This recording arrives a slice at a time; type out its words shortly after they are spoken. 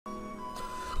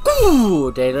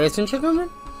Good day, ladies and gentlemen.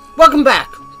 Welcome back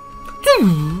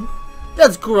to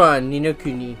Let's Grind no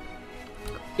Kuni.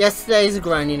 Yesterday is a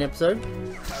grinding episode.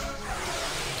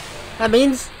 That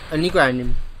means only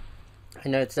grinding. I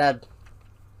know it's sad.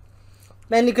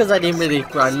 Mainly because I didn't really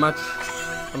grind much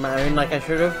on my own like I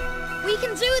should have. We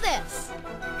can do this!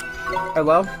 Oh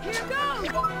well. Here goes!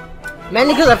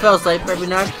 Mainly because I fell asleep every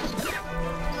night.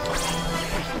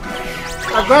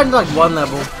 I grinded like one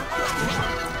level.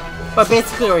 But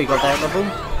basically already got that level.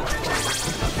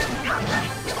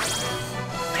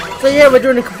 So yeah, we're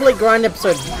doing a complete grind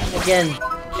episode again.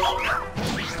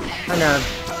 I know.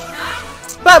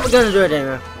 But we're gonna do it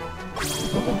anyway.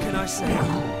 What can I say?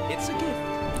 It's a gift.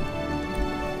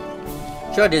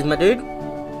 Sure it is, my dude.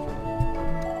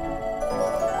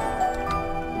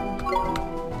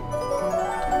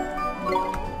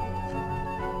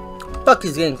 Fuck,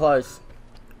 he's getting close.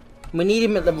 We need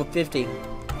him at level 50.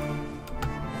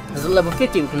 As at level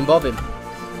 50 we can evolve him.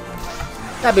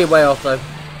 That'd be way off though.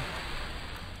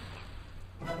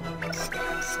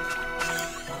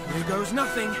 Here goes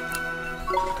nothing.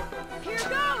 Here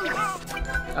goes!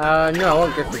 No, I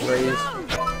want Griffith please.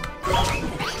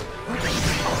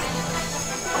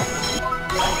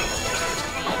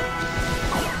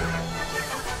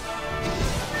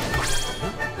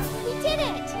 We did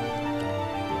it!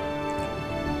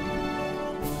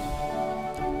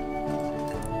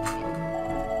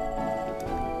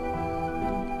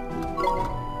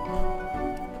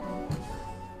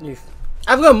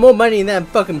 I've got more money than that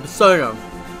fucking Persona.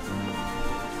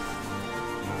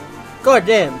 God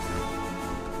damn.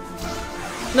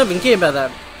 Not even kidding about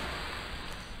that.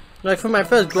 Like for my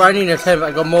first grinding attempt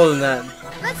I got more than that.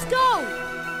 Let's go!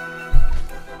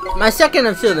 My second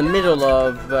I'm still in the middle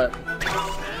of, but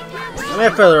I'm a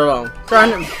bit further along.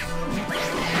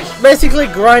 Basically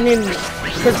grinding,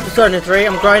 because Persona 3,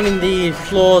 I'm grinding the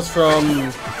floors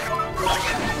from...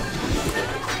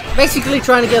 Basically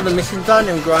trying to get the missions done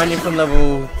and grinding from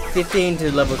level 15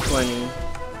 to level 20.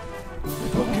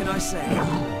 What can I say?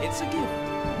 It's a gift.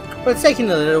 But it's taking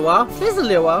a little while. Just a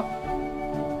little while.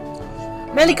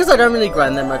 Mainly because I don't really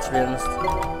grind that much, to be honest.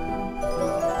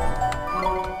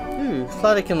 Ooh,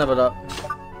 Slider can level up.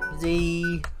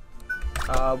 Z...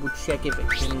 we'll check if it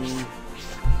can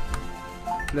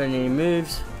learn any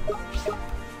moves.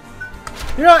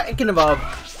 You know what? It can evolve.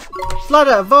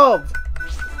 Slider, evolve!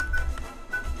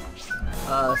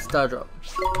 Star drop.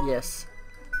 Yes.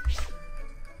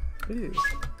 Ooh.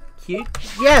 Cute.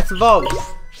 Yes, evolve!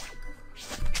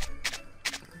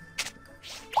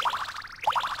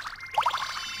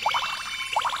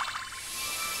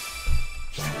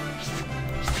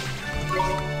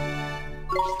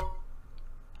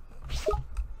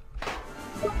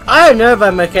 I don't know if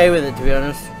I'm okay with it, to be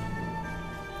honest.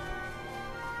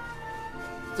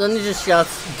 Sonic just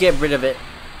shouts, get rid of it.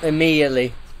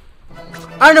 Immediately.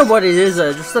 I don't know what it is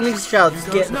though, just Sonic shouts,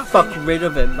 get the fuck rid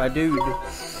of it, my dude.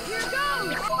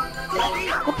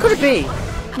 What could it be?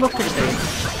 What could it be?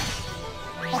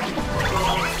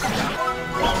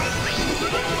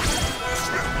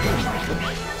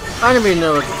 I don't even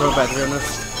know what to talk about, to be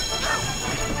honest.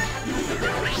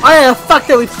 Oh yeah, fuck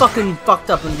that we fucking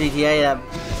fucked up in GTA, that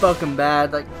fucking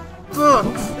bad, like, fuck!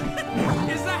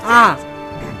 Ah!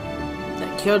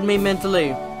 That killed me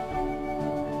mentally.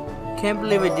 Can't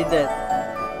believe I did that.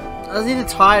 I was either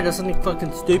tired or something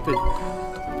fucking stupid.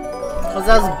 Cause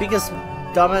that was the biggest,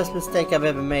 dumbass mistake I've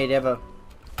ever made, ever.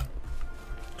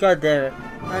 God damn it.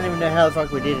 I don't even know how the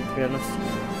fuck we did it, to be honest.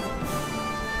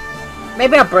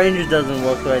 Maybe our brain just doesn't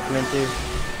work the way it's meant to.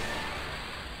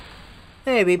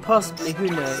 Maybe, possibly, who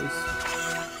knows.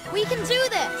 We can do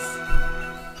this!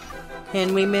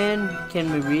 Can we, man?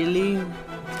 Can we really?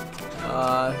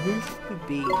 Who should we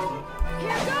be?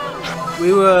 Here goes!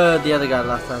 We were the other guy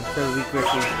last time, so we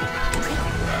Griffy.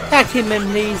 Attack him, man,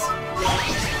 please.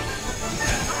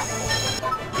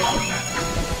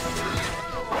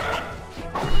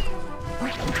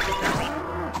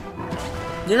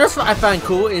 You know what I find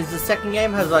cool is the second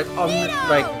game has like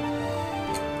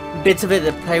bits of it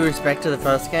that pay respect to the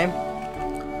first game.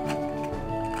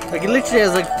 Like it literally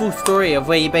has like full story of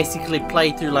where you basically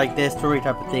play through like their story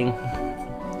type of thing.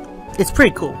 It's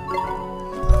pretty cool.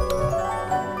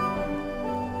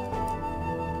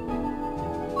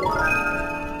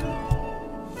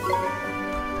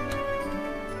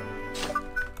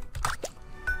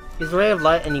 Is Ray of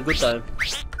Light any good though?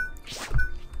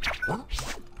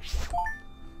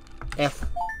 F.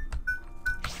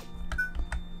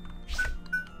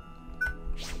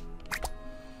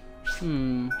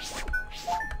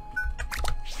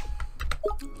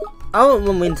 I want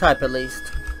one wind type at least.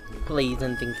 Please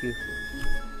and thank you.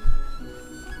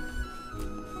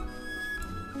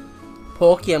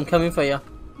 Porky, I'm coming for you.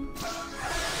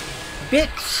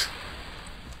 Bitch!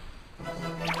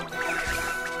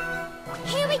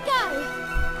 Here we go.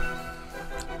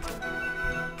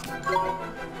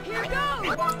 Here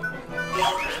goes.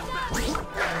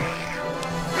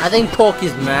 I think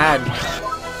Porky's mad.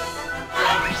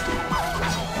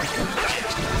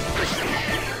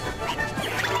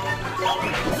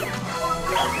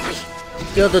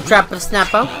 You're the Trapper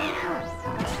Snapper.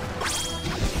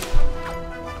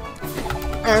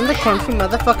 And the Crunchy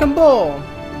Motherfucking Ball.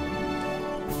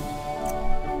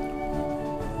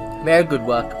 Very good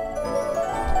work.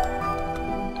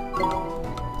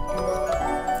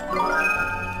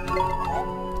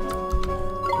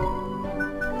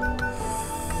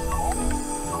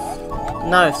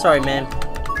 No, sorry man.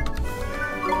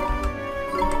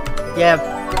 Yeah.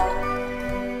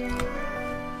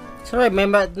 Sorry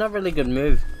man, but not really good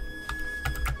move.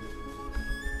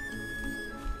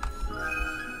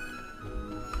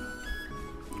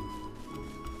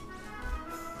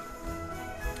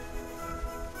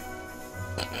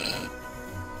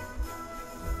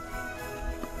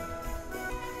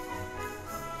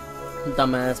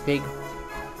 Dumbass pig.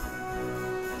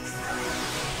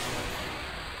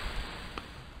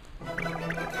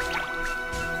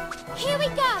 Here we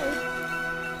go.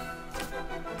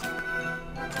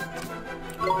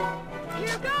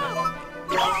 Here goes.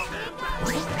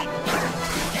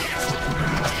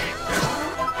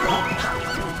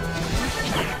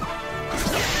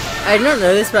 I did not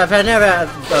know this, but I found out about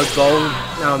gold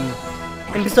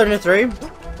in Persona 3.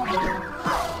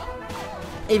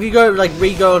 If you go like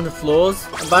re-go on the floors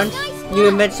a bunch, you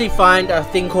eventually find a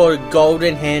thing called a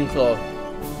golden hand floor.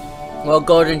 Well,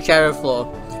 golden shadow floor.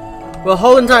 Well, the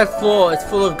whole entire floor is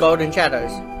full of golden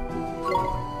shadows.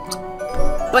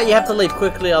 But you have to leave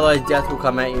quickly, otherwise death will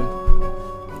come at you.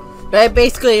 But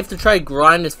basically you have to try to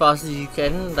grind as fast as you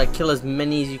can, like kill as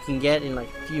many as you can get in like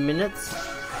a few minutes.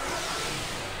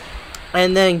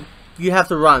 And then you have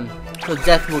to run, so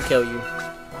death will kill you.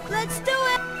 Let's do it.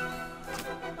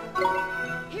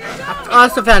 I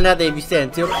also found out that if you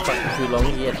stand still for fucking too long,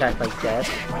 you get attacked like that.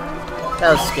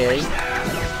 That was scary.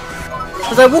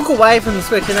 Because I walk away from the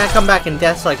switch and I come back and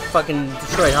death's like fucking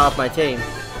destroyed half my team.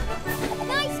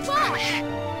 Nice flash.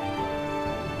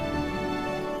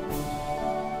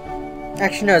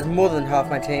 Actually no, it's more than half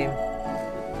my team.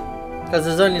 Because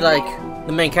there's only like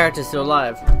the main character still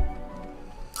alive.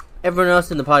 Everyone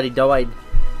else in the party died.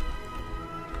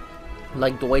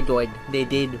 Like died. They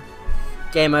did.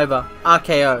 Game over.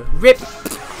 RKO. RIP!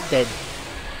 Dead.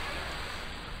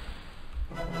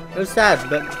 It was sad,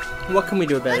 but what can we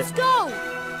do about Let's it? go.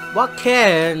 What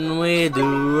can we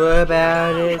do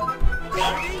about it?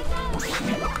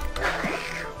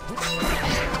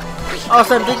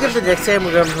 Also, I'm thinking the next game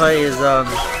we're gonna play is,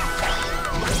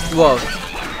 well,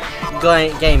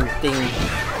 game thing.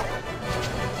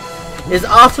 Is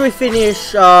after we finish,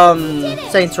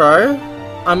 Saints Row,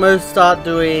 I'm gonna start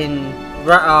doing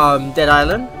Dead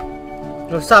Island.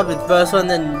 We'll start with the first one,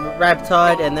 then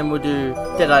Raptide, and then we'll do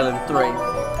Dead Island 3.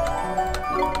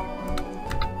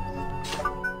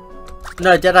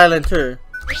 No, Dead Island 2.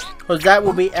 Because that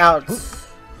will be out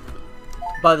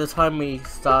by the time we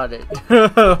start it.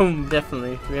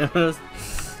 Definitely, to be honest.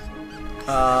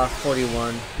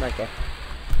 41. Okay.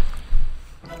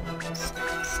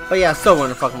 But yeah, I still want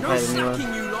to fucking play the new one.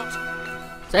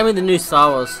 Same with the new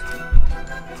Star Wars.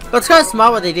 But it's kind of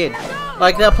smart what they did.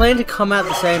 Like, they're planning to come out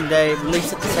the same day,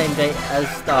 release it the same day as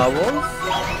Star Wars.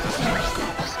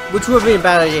 Which would be a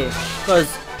bad idea. Because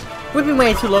we've been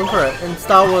waiting too long for it. And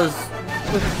Star Wars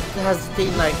has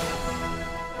been like...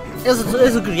 It was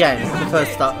a good game,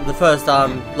 the first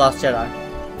Last Jedi.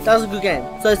 That was a good game.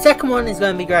 So the second one is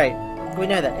going to be great. We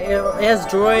know that. It has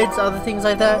droids, other things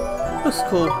like that. Looks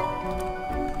cool.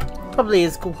 Probably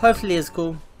is cool. Hopefully is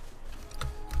cool.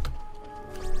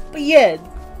 But yeah.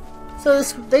 So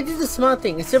this, they did the smart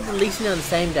thing. Instead of releasing it on the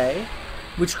same day,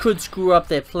 which could screw up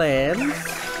their plans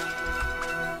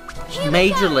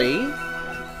majorly,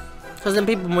 because then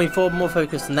people will be more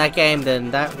focused on that game than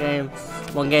that game,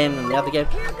 one game than the other game.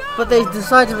 But they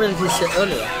decided to release it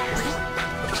earlier.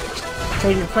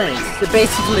 Change the plans. So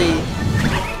basically,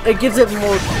 it gives it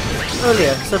more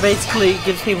earlier. So basically, it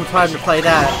gives people time to play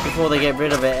that before they get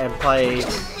rid of it and play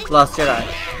Last Jedi.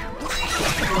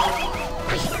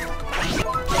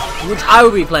 Which I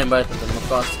will be playing both of them, of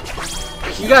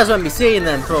course. You guys won't be seeing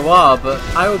them for a while, but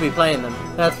I will be playing them.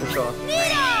 That's for sure.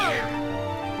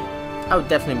 I would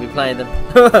definitely be playing them.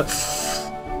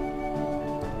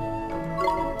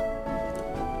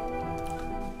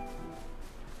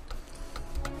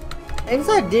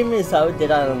 Inside Demon Soul Dead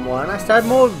Island 1, I started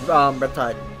more with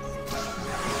Reptide.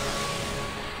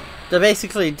 They're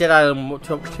basically Dead Island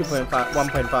 2.5,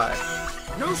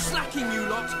 1.5. No slacking, you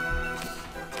lot.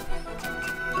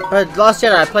 But last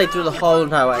Jedi I played through the whole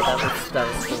entire way. That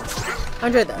was cool. I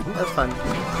enjoyed that. That was fun.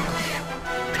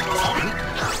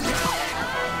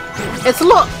 It's a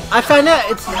lot. I found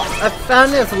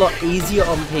it's a lot easier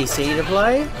on PC to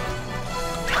play.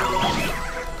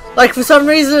 Like for some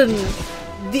reason,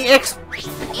 the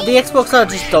Xbox I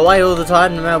just die all the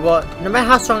time, no matter what. No matter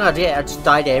how strong I get, I just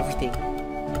die to everything.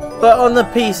 But on the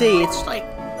PC, it's like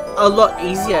a lot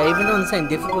easier, even on the same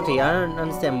difficulty. I don't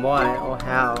understand why or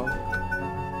how.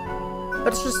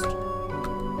 But it's just...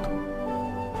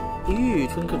 Ew,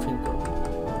 twinkle twinkle.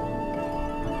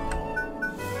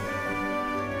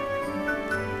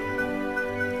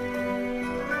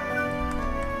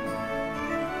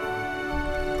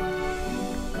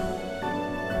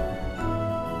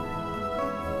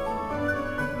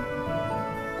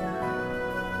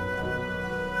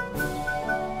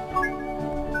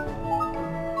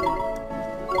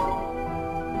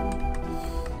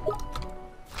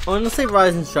 Honestly,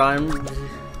 Rise and Shine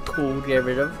cool to get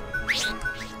rid of.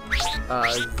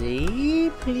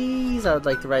 Z, please. I would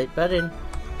like to write that in.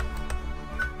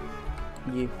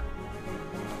 You.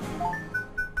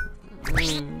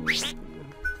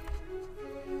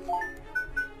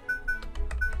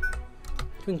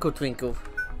 Twinkle twinkle.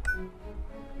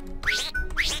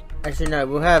 Actually, no,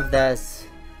 we'll have this.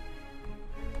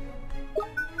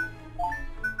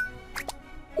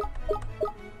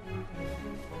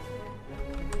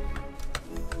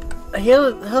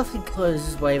 Healthy clothes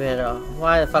is way better.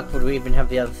 Why the fuck would we even have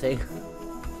the other thing?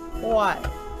 Why?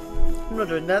 I'm not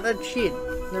doing that shit.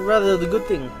 I'd rather the good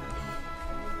thing.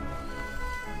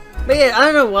 But yeah,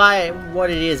 I don't know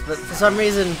what it is, but for some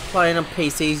reason playing on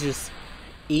PC is just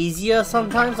easier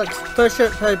sometimes. Like first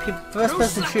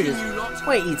person shooters,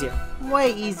 way easier.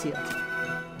 Way easier.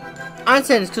 I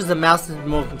understand it's because the mouse is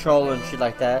more control and shit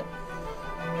like that.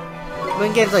 But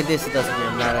in games like this it doesn't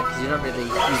really matter because you're not really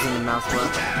using the mouse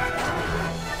much.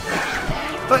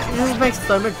 But it just makes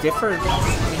so much difference in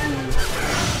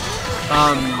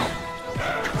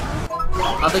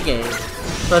other games.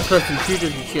 First person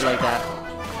shooters and shit like that.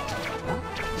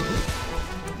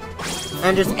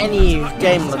 And just any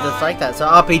game that's like that. So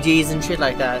RPGs and shit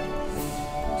like that.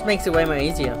 Just makes it way more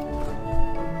easier.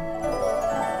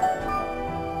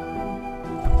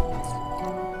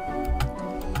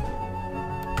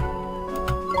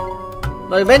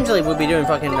 Like eventually we'll be doing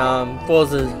fucking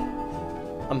Forza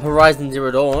Horizon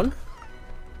Zero Dawn.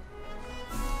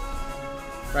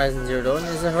 Horizon Zero Dawn?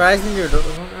 Is it Horizon Zero Dawn? I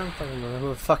don't fucking remember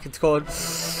what the fuck it's called.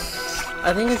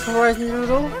 I think it's Horizon Zero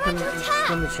Dawn?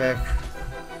 Let me check.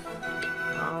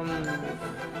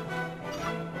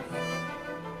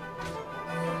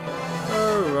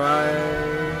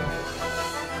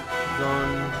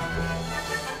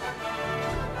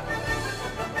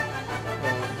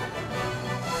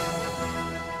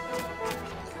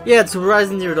 Yeah, it's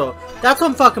Horizon Zero Dawn. That's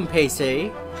on fucking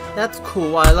PC. That's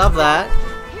cool, I love that.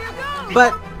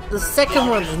 But the second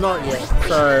one's not yet,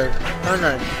 so I don't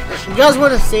know. If you guys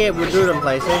want to see it, we'll do it on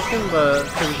PlayStation, but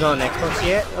because it's not on Xbox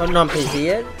yet, or not on PC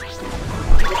yet.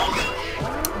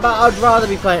 But I'd rather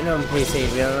be playing it on PC,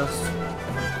 to be honest.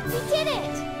 We did it!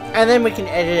 And then we can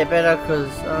edit it better,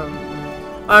 because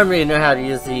I don't really know how to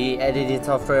use the editing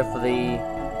software for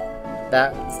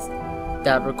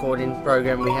that recording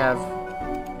program we have.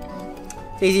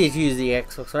 It's easier to use the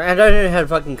Xbox one. I don't know how to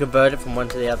fucking convert it from one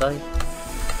to the other.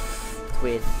 It's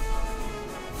weird.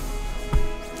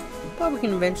 But we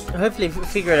can eventually, hopefully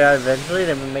figure it out eventually,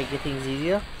 then we'll make things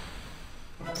easier.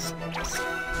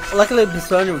 Luckily with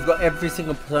Persona, we've got every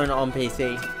single Persona on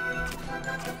PC.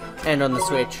 And on the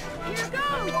Switch.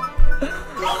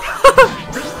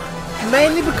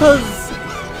 Mainly because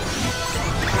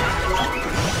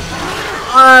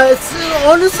it's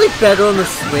honestly better on the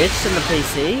Switch than the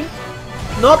PC.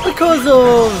 Not because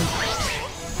of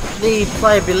the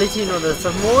playability and all that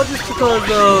stuff, more just because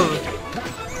of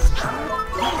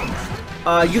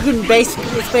you can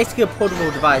it's basically a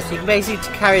portable device. You can basically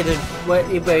carry it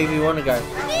wherever you want to go.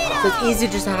 So it's easy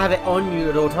just to have it on you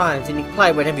at all times and you can play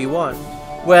it whenever you want.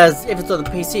 Whereas if it's on the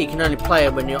PC, you can only play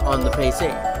it when you're on the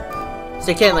PC. So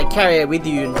you can't like carry it with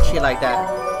you and shit like that.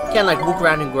 You can't like walk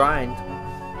around and grind.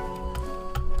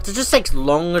 So it just takes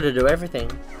longer to do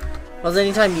everything. Because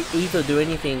anytime you eat or do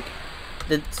anything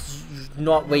that's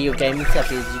not where your gaming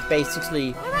stuff is, you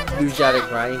basically lose out at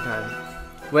grinding time.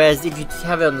 Whereas if you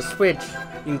have it on the Switch,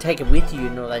 you can take it with you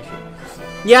and all that shit.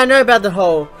 Yeah, I know about the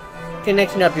whole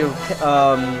connecting up your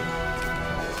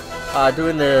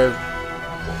doing the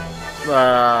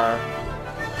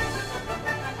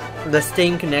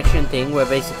Steam connection thing, where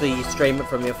basically you stream it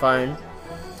from your phone.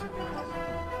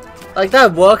 Like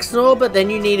that works and all, but then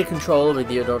you need a controller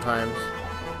with you at all times.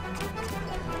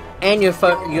 And your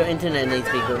internet needs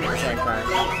to be good at the same time.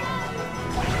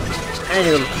 And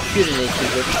your computer needs to be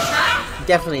good.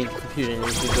 Definitely your computer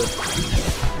needs to be good.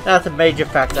 That's a major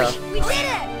factor. We did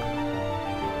it!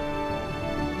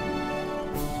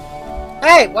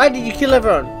 Hey, why did you kill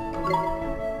everyone?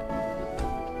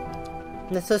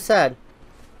 That's so sad.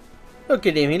 Look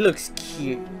at him, he looks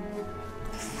cute.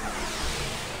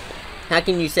 How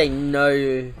can you say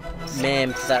no,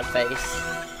 ma'am, to that face?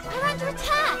 We're under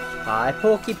attack! Hi,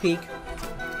 Porky Pig.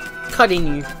 Cutting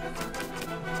you.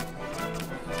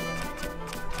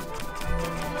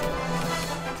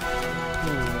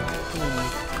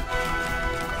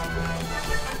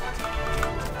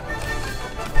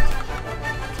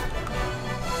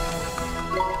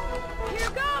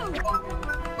 Here goes!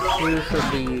 Who should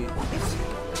be used?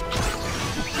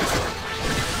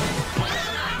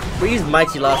 We used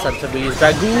Mighty last time, so we used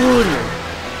Dragoon!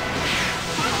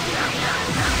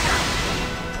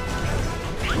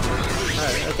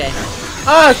 Oh, okay.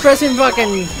 Oh, it's pressing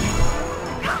fucking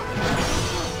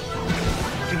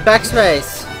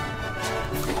backspace.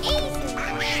 Easy!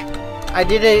 I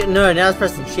did it. No, now it's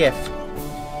pressing shift.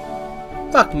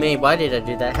 Fuck me, why did I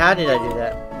do that? How did I do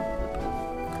that?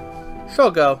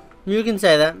 Sure, girl. You can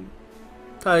say that.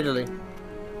 Totally.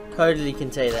 Totally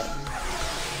can say that.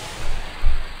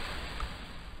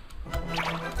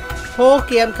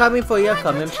 Porky, I'm coming for you.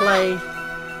 Come and play.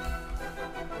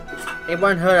 It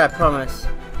won't hurt, I promise.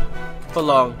 For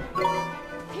long.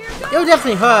 It'll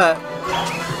definitely hurt.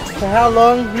 For how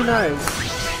long? Who knows?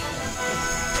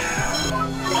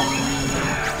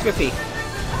 Trippy.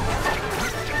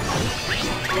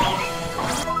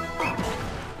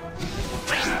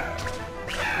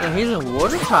 Oh, he's a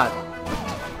water type.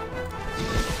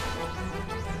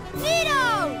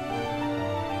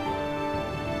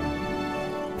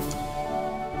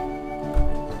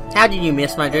 How did you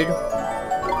miss, my dude?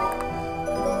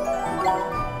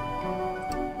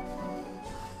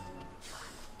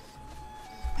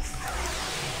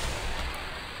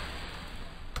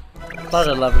 Glad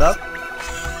I leveled up.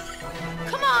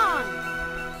 Come on!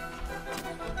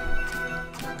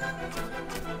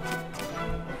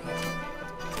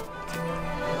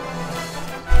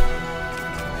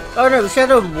 Oh no,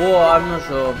 Shadow of War, I'm not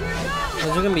sure. Is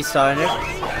it gonna be Sonic?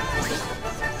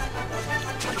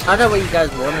 I don't know what you guys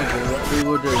want to do, what we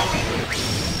will do.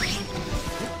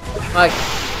 Like,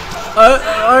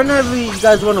 I don't know if you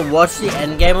guys want to watch the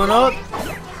end game or not.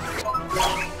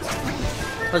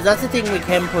 Because that's the thing we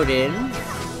can put in.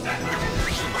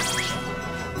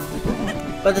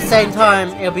 But at the same time,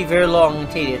 it'll be very long and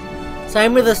tedious.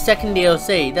 Same with the second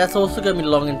DLC, that's also going to be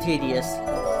long and tedious.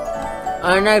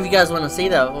 I don't know if you guys want to see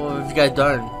that, or if you guys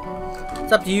don't.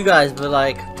 It's up to you guys, but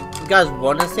like, if you guys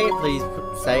want to see it, please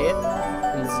say it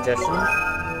in the suggestions.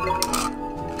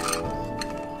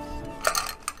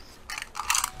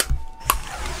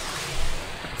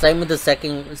 Same with the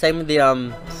second, same with the,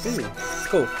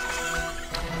 cool.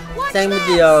 Same with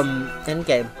the, end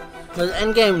game. The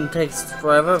end game takes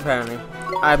forever, apparently.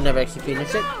 I've never actually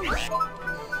finished it.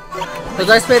 Because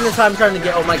I spend the time trying to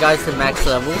get all my guys to max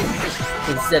level,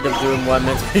 instead of doing what I'm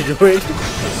meant to be doing.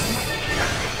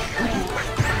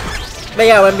 But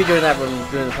yeah, I won't be doing that when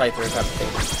I'm doing the playthrough type of thing.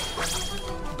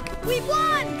 We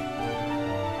won!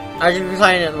 I should be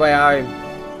playing it the way I...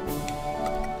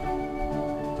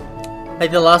 like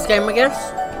the last game, I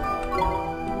guess?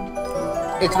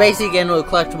 It's basically getting all the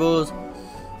collectibles,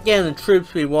 getting the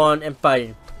troops we want, and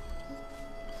fighting.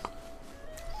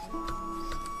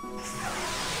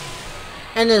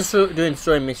 And then doing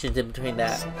story missions in between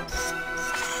that.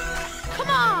 Come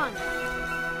on!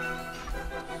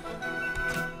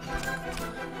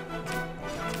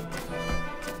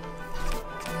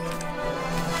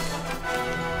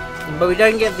 But we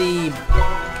don't get the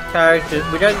characters,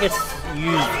 we don't get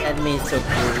used enemies so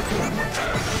cool.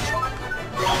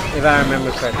 If I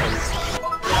remember correctly.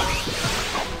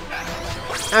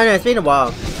 I don't know, it's been a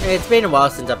while. It's been a while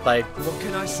since I played. What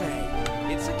can I say?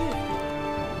 It's a gift.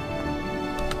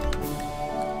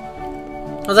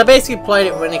 Because I basically played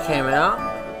it when it came out.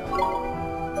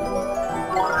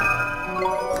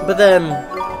 But then,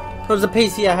 it was the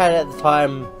PC I had at the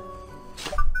time.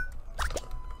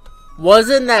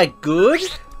 Wasn't that good?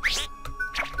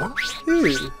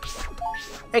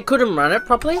 It couldn't run it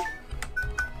properly.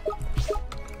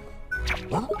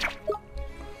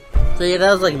 So yeah,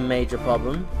 that was like a major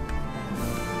problem.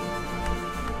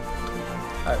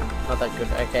 Oh, not that good.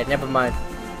 Okay, never mind.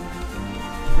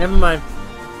 Never mind.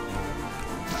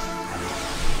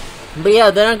 But yeah,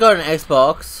 then I got an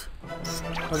Xbox.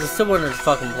 I still wanted to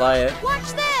fucking play it.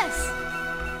 Watch this!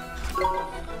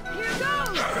 Here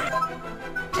goes.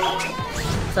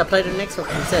 So I played the next one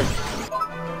instead.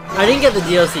 I didn't get the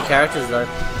DLC characters though.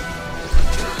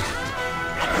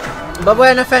 But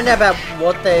when I found out about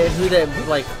who they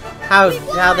like, how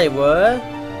they were,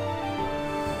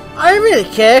 I didn't really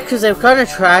care because they were kind of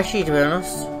trashy to be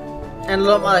honest, and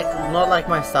not like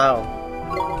my style.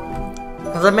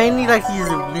 Because I mainly like to use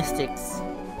the mystics.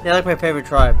 They're like my favorite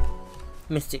tribe,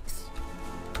 mystics.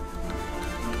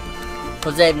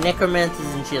 Because they have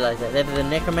necromancers and shit like that. They're the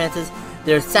necromancers.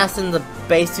 Their assassins are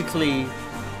basically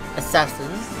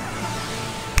assassins.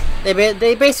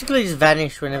 They basically just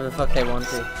vanish whenever the fuck they want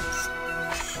to.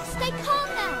 Stay calm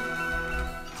now.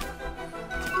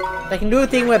 They can do a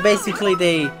thing where basically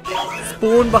they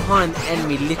spawn behind the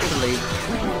enemy, literally.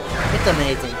 It's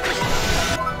amazing.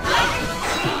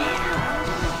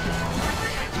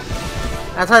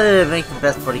 That's how they make the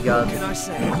best bodyguards. What can I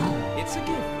say? It's a gift.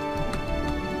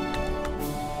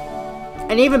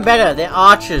 And even better, they're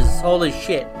archers. Holy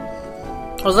shit.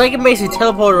 Because they can basically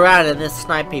teleport around and then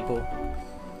snipe people.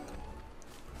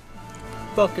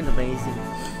 Fucking amazing.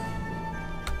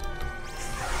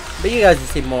 But you guys will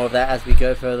see more of that as we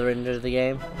go further into the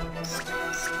game.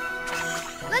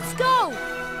 Let's go.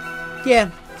 Yeah,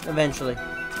 eventually.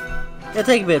 It'll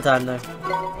take a bit of time though.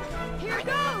 Here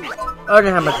goes. I don't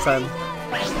know how much time.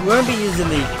 We won't be using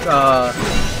the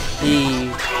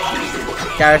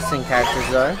garrison characters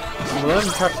though. We won't be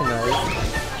touching those.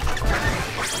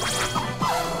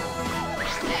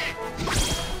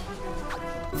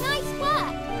 Nice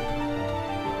work.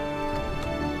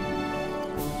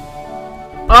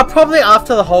 I'll probably,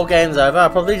 after the whole game's over, I'll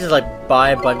probably just like buy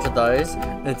a bunch of those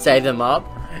and save them up.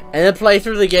 And then play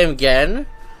through the game again.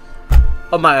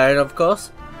 On my own, of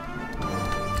course.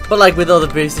 But like with all the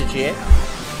boosted shit.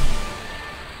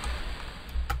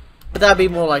 But that'd be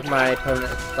more like my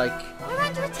permanent, like, We're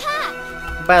under attack.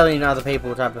 battling other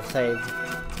people type of save.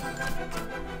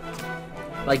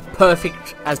 Like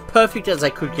perfect as I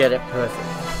could get it perfect.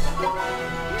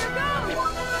 Here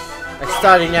goes. Like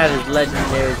starting out as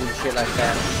legendaries and shit like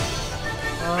that.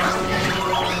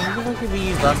 What could we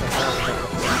use last time?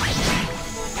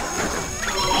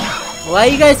 Why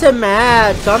are you guys so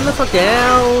mad? Calm the fuck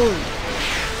down!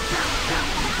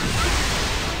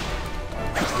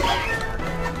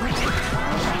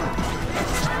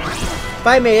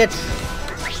 Bye, Mitch! Is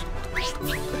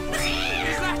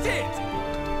that it?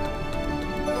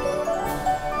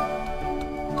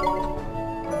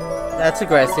 That's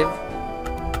aggressive.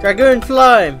 Dragoon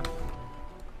Flame!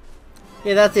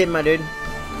 Yeah, that's it, my dude.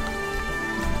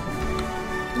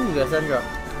 Ooh, got sun drop.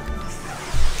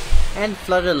 And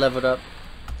Flutter leveled up.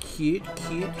 Cute,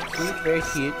 cute, cute, very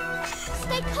cute.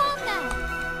 Stay calm now.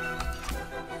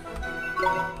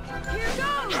 Here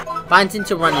goes. Finds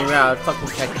into running around, fucking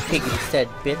check the pig instead,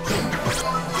 bitch.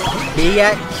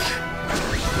 Bitch!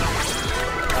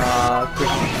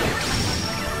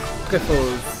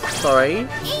 Griffles. Sorry.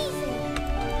 Easy.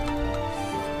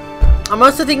 I'm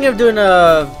also thinking of doing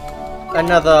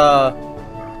another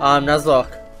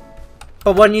Nuzlocke.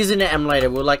 But one using the emulator.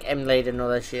 We'll like emulate and all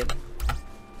that shit.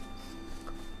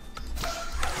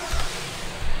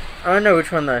 I don't know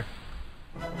which one though.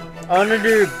 I wanna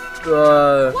do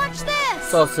Watch this.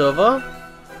 Soul Silver.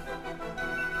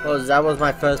 Because that was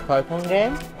my first Pokemon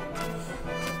game.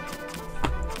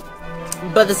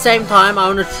 But at the same time I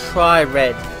wanna try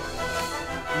Red.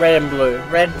 Red and blue.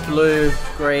 Red, blue,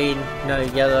 green, no,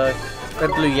 yellow.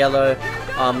 Red, blue, yellow.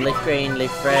 Leaf green,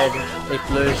 leaf red, leaf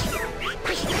blue.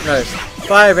 No,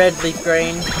 fire red, leaf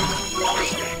green.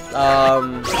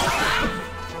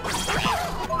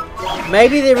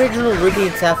 Maybe the original Ruby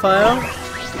and Sapphire.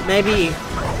 Maybe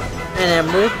an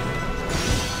Emerald.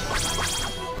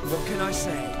 What can I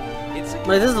say? It's a gift.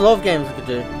 Like, there's a lot of games we could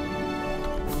do.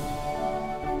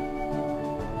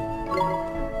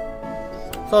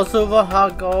 Soul Silver,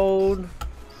 Heart Gold,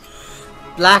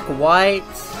 Black White,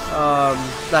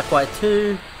 Black White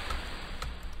 2.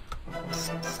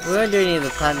 We won't do any of the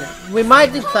Platinum. We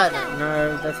might do Platinum.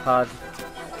 No, that's hard.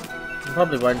 We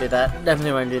probably won't do that.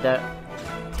 Definitely won't do that.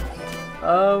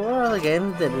 What other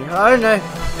games did we? I don't know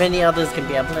if any others can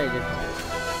be uploaded.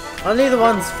 Only the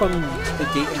ones from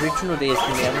the original DS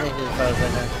can be uploaded as far as I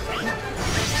know.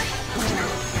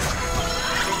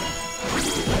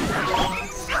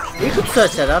 We could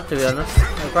search that up to be honest,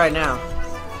 like right now.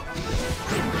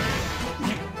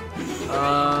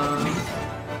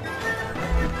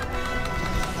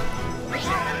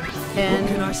 What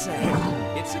can I say?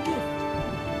 It's a gift.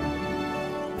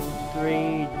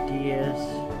 3DS.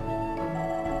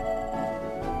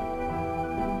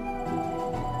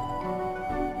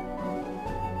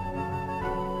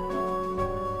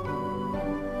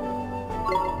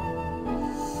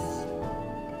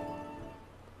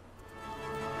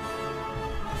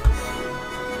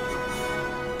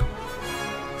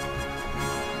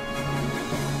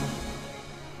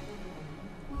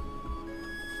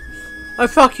 Oh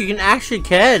fuck, you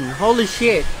can. Holy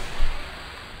shit.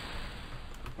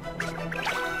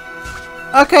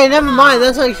 Okay, never mind,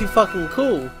 that's actually fucking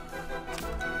cool.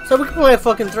 So we can play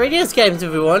fucking 3DS games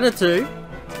if we wanted to.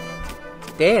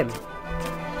 Damn.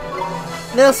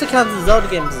 That also counts as Zelda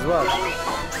games as well.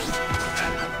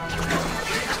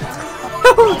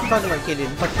 Fuck my kidding,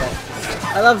 fuck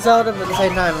that. I love Zelda, but at the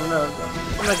same time, I'm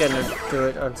not gonna do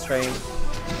it on stream.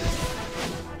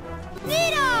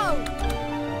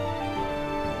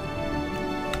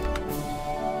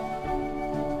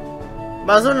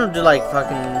 But I was wondering to do like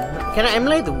fucking... Can I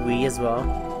emulate the Wii as well?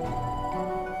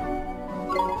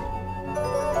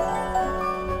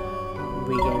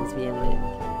 Wii games be emulated.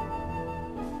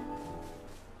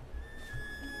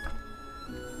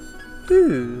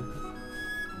 Ooh.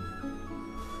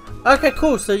 Okay,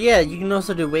 cool. So yeah, you can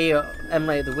also do Wii or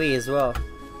emulate the Wii as well.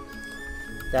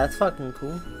 That's fucking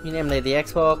cool. You can emulate the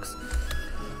Xbox.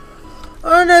 I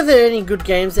don't know if there are any good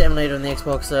games to emulate on the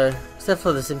Xbox though, except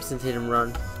for the Simpsons Hit and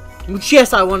Run. Which,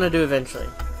 yes, I want to do eventually.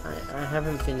 I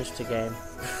haven't finished the game.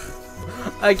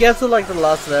 I get to like the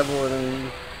last level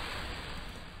and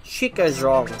shit goes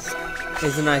wrong.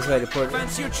 Is a nice way to put it.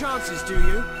 Fancy your chances, do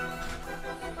you?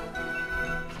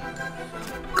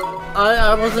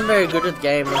 I wasn't very good at the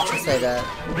game, let's just say that.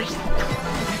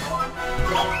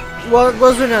 Well, it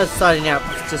was when I was starting out,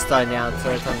 just starting out, so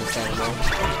it's understandable.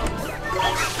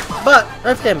 But,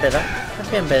 I've gotten better. I've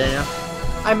gotten better now.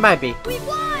 I might be.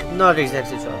 Not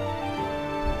exactly sure.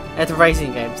 At the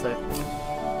racing games though.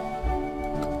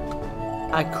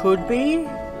 I could be.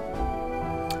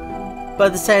 But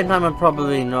at the same time I'm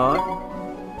probably not.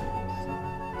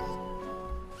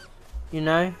 You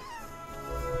know?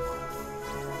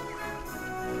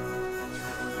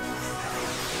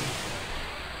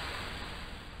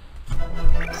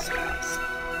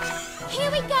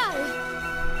 Here we go.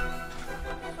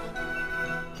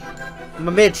 I'm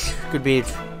a bitch. Good bitch.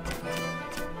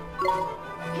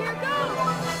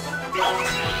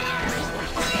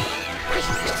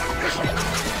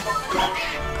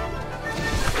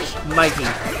 Mikey. Is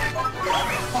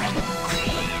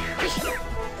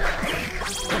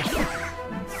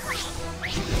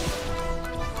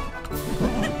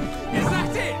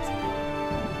that it?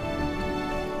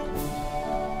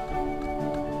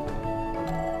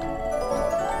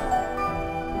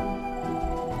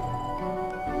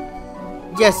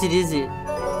 Yes, it is it.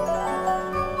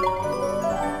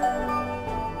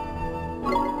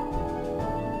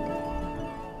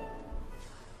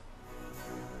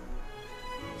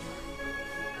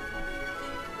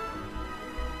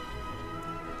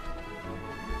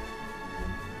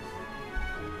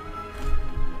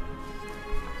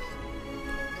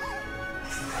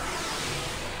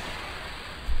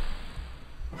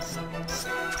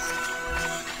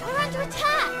 We're under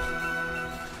attack.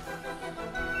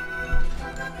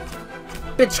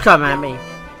 Bitch, come at me.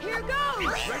 Here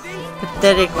goes.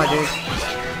 Pathetic, my dude.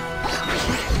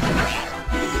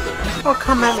 Oh,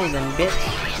 come at me then, bitch.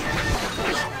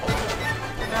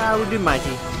 Ah, we'll do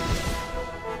mighty.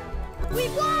 We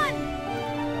won.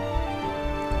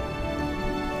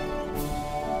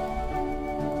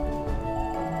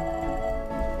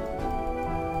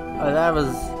 Oh, that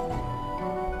was...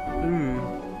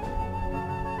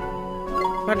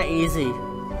 Kinda easy.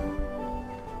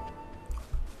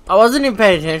 I wasn't even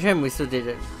paying attention, we still did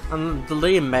it. I'm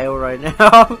deleting mail right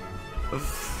now.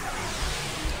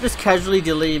 Just casually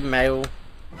deleting mail.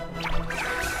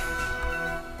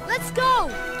 Let's go.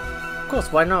 Of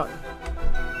course, why not?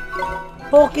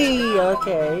 Porky,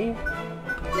 okay.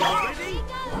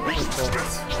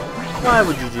 Why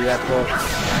would you do that, Porky?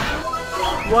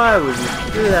 Why would you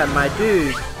do that, my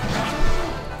dude?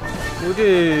 We'll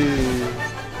do...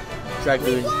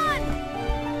 Dragoon.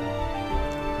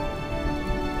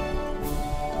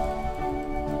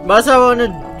 But I want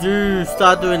to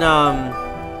start doing,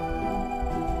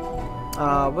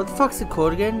 what the fuck's it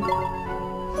called again?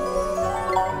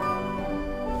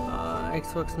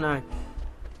 Xbox, no.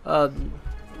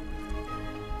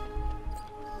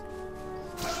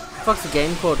 Fuck's the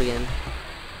game called again?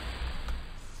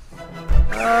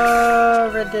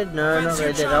 Red Dead? No, not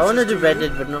Red Dead. I want to do Red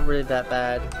Dead, but not really that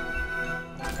bad.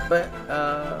 But,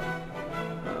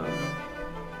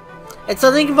 it's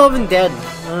something involving Dead.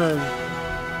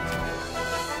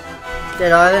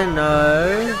 Dead Island,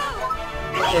 no.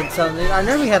 It's something. I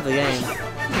know we have the game.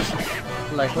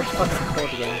 Like, what the fuck is it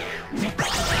called again?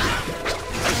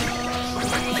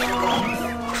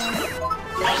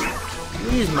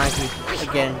 We use Mikey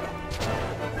again.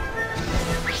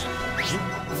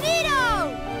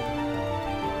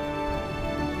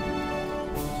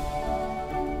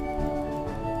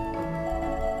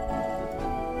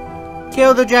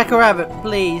 Kill the jackrabbit,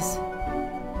 please.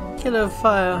 Kill it with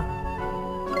fire.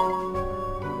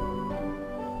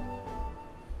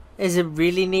 Is it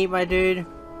really neat, my dude?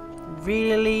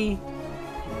 Really?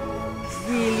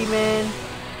 Really, man?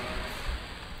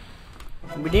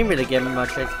 We didn't really get much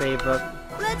XP, but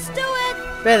Let's do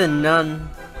it. better than none,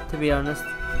 to be honest.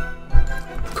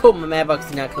 Cool, my mailbox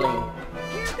is now clean.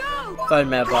 Here goes. Phone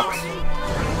mailbox.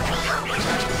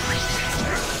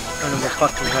 I don't know what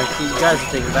fucking host you guys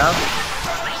are thinking about.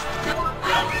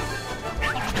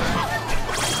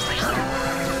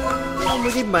 Oh,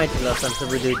 we did mighty last time, so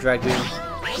we do Dragoon.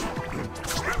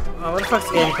 Oh, what the fuck's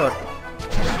the game called?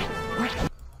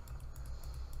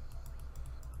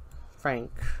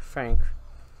 Frank.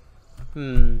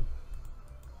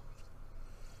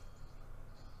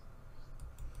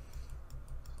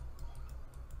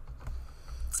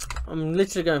 I'm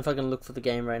literally going to fucking look for the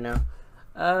game right now.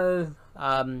 Where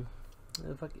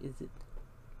the fuck is it?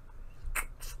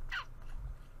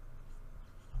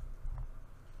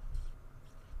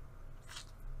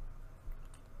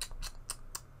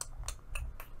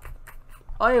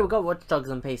 Oh yeah, we got Watch Dogs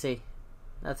on PC.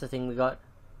 That's the thing we got.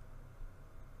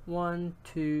 1,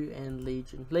 2, and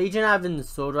Legion. Legion I have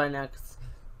installed right now because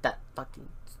that fucking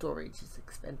storage is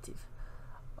expensive.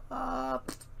 I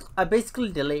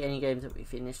basically delete any games that we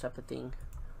finish type of thing.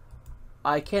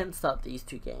 I can't start these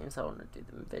 2 games. I want to do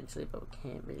them eventually, but we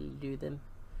can't really do them.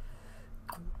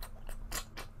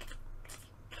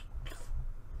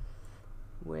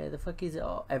 Where the fuck is it?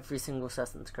 Oh, every single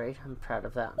Assassin's Creed. I'm proud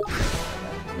of that.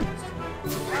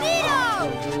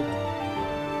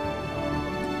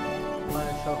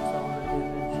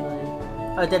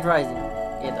 Oh, Dead Rising.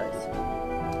 Yeah, those.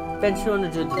 Eventually I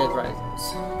want to do the Dead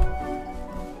Risings.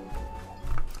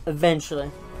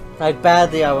 Eventually. Like,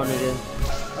 badly I want to do.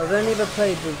 I've only ever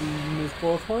played the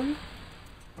 4th one.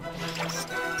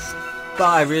 But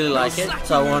I really like it,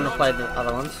 so I want to play the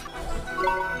other ones.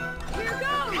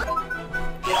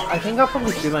 I think I'll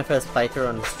probably do my first playthrough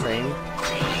on the stream.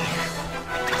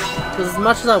 Because as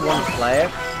much as I want to play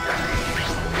it,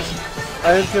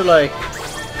 I don't feel like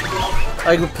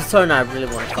with Persona I really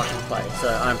want to fucking play, so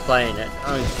I'm playing it.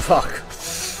 I mean, fuck.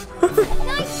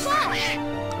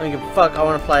 I mean, fuck, I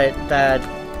want to play it bad.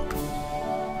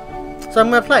 So I'm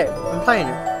gonna play it. I'm playing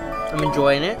it. I'm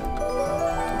enjoying it.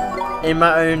 In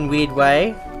my own weird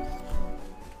way.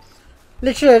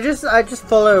 Literally, I just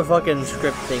follow a fucking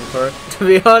script thing for it, to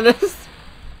be honest.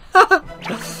 But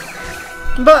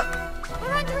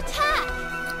We're under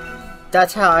attack.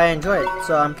 that's how I enjoy it,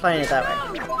 so I'm playing it that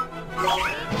way.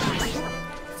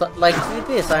 So, like with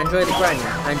this, I enjoy the grinding.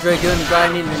 I enjoy doing the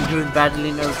grinding and doing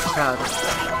battling over the crowd.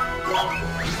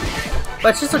 But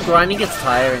it's just the grinding gets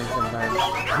tiring sometimes.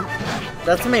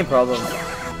 That's the main problem.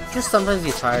 Just sometimes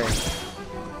you're tiring.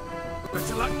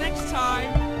 Better luck next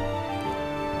time.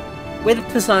 With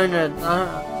Persona,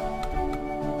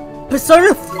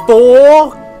 Persona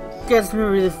 4 gets me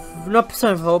really, not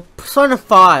Persona 4, Persona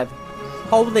 5.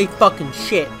 Holy fucking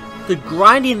shit. The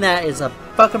grinding that is a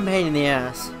fucking pain in the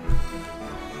ass.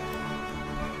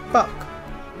 Fuck.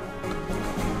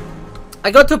 I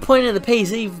got to a point in the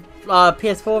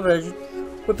PS4 version,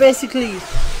 where basically,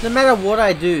 no matter what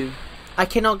I do, I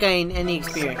cannot gain any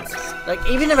experience. Like,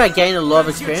 even if I gain a lot of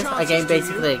experience, I gain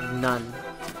basically like none.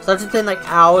 So I have to spend like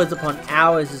hours upon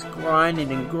hours just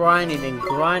grinding and grinding and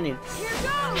grinding.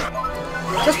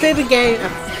 Just to even gain a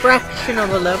fraction of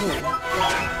a level.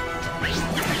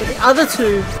 But the other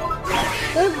two,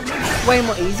 they're way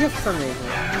more easier for some reason.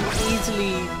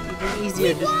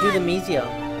 Easier to do them easier.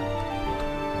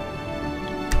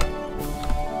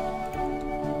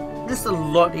 Just a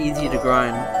lot easier to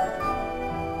grind.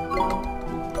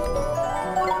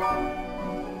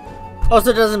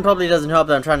 Also, probably doesn't help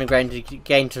that I'm trying to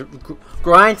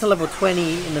grind to level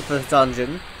 20 in the first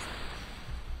dungeon.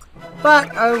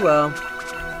 But oh well.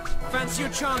 Fancy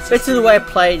your chances. Basically, the way I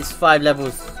play is 5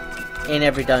 levels in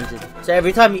every dungeon. So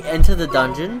every time you enter the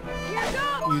dungeon,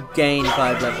 you gain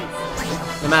 5 levels,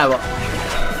 no matter what.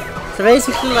 So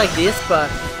basically like this, but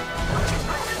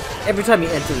every time you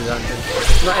enter the dungeon,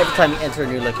 not every time you enter a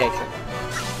new location.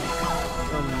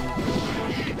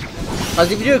 If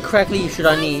you do it correctly, you should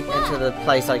only enter the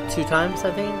place like 2 times,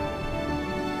 I think.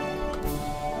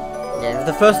 Yeah,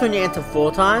 the first one you enter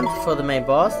 4 times for the main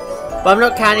boss. But I'm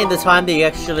not counting the time that you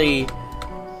actually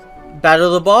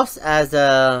battle the boss as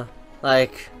a,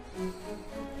 like,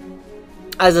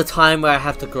 as a time where I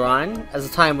have to grind. As a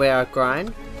time where I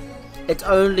grind. It's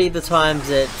only the times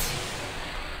that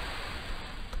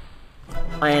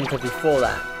I enter before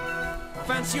that.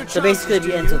 So basically, if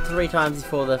you enter 3 times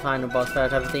before the final boss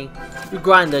fight type of thing, you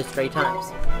grind those 3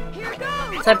 times.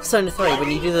 It's like Persona 3, when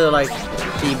you do the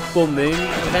full moon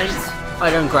events,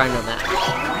 I don't grind on that.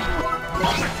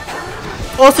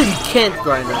 Also, you can't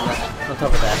grind on that, on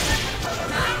top of that.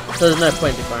 So there's no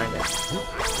point to grind it.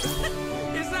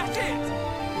 Is that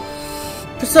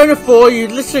it? Persona 4, you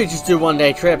literally just do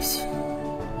one-day trips.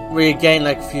 Where you gain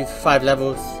like 5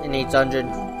 levels in each dungeon.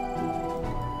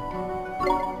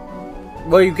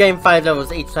 Well, you gain 5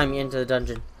 levels each time you enter the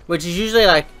dungeon. Which is usually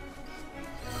like...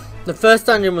 The first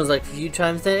dungeon was like a few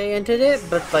times that I entered it,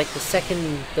 but like the second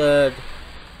and third,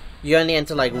 you only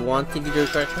enter like once if you do it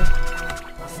correctly.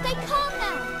 Stay calm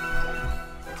now.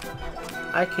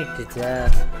 I kicked its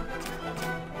ass.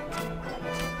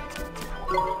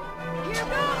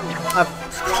 I've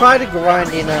tried to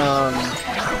grind in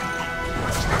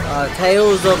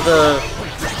Tales of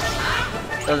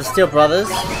the Steel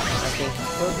Brothers. I think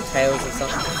it's called Tales of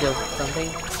something. Steel something.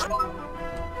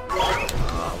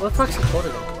 What the fuck's it called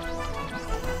again?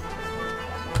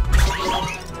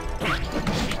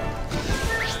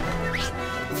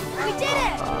 We did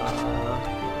it!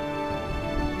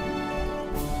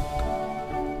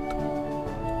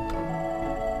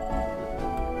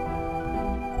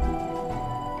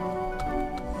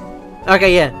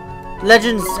 Okay, yeah.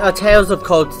 Legends Tales of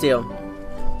Cold Steel.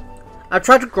 I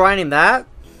tried to grind in that,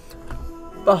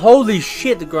 but holy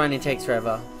shit, the grinding takes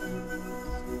forever.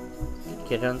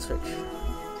 Get on Switch.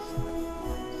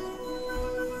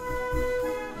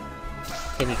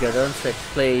 Can you go on Switch,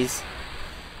 please?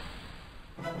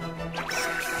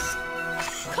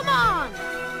 Come on!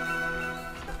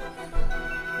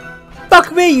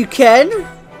 Fuck me, you can!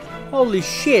 Holy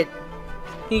shit.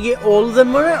 Can you get all of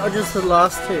them on it, or just the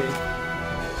last two?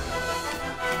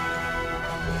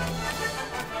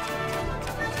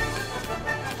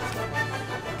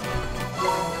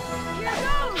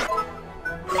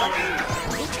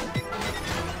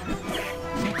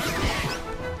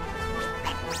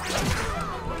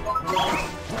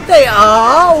 They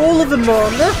are! All of them are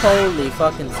on there? Holy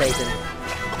fucking Satan.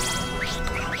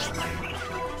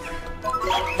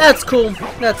 That's cool.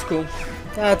 That's cool.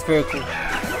 That's very cool.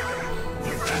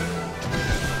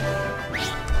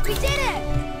 We did it!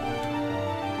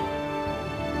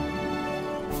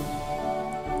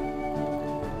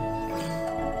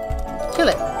 Kill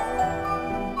it.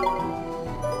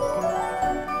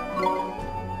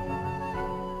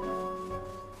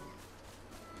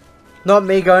 Not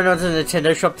me going onto the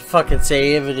Nintendo shop to fucking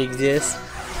see if it exists.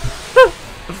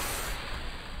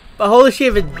 But holy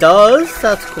shit, if it does,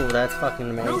 that's cool. That's fucking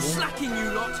amazing. No slacking,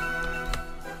 you lot.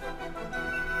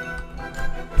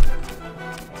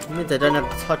 It means I don't have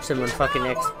to touch them on fucking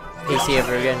PC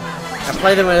ever again. I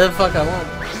play them whenever the fuck I want.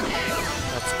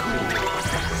 That's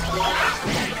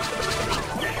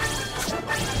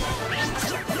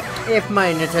cool. If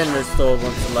my Nintendo store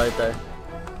wants to load though.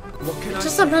 What can It I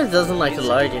just say? sometimes doesn't like to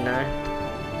load, you know.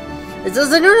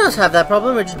 Does anyone else have that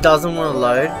problem? It just doesn't want to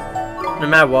load, no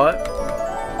matter what.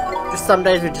 Just some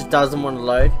days it just doesn't want to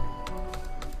load.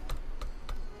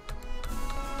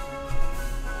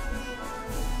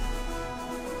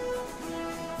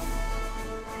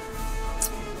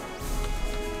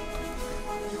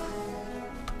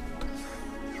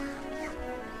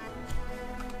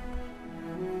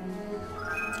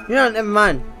 You know, never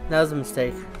mind. That was a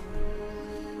mistake.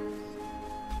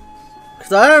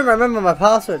 Cause I don't remember my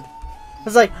password.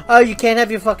 It's like, oh, you can't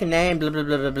have your fucking name, blah blah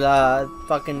blah blah blah.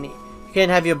 Fucking, you can't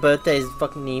have your birthday's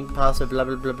fucking name, password, blah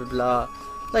blah blah blah blah.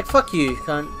 Like, fuck you,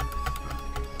 cunt.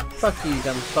 Fuck you,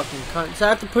 dumb fucking cunt. So I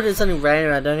have to put in something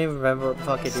random. I don't even remember what the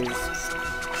fuck it is.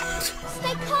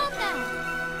 Stay calm now.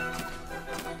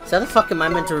 So how the fuck am I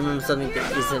meant to remember something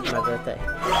that isn't my birthday?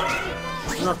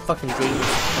 I'm not fucking genius.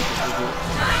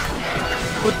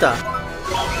 What the?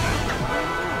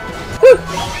 Whew!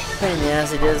 Pain in the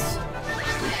ass it is.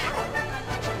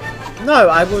 No,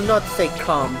 I will not stay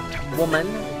calm, woman.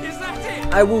 Is that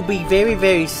it? I will be very,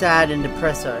 very sad and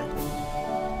depresso.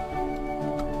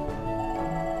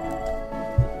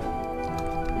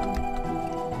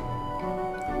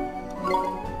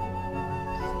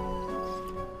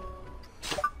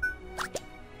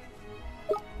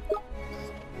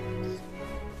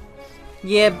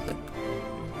 Yep.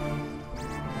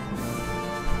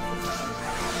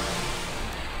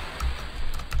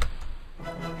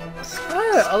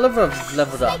 Oh, Oliver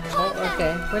leveled up. Oh,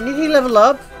 okay. When did he level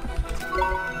up?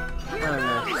 I don't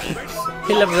know.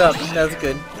 He leveled up. That's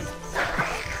good.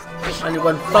 Only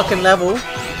one fucking level. Oh.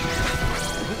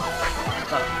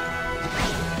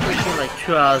 It took like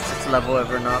 2 hours just to level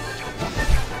over and up.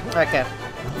 Okay.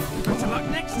 Better luck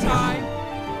next time.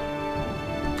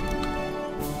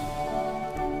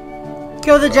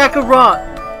 Kill the Jack of Rot!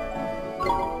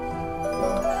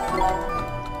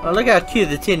 Oh, look how cute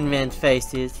the Tin Man's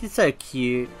face is. He's so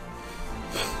cute.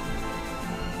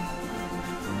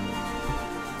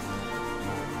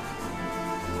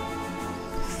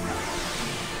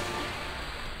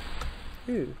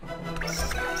 Ooh.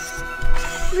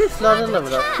 Ooh, Flood, I love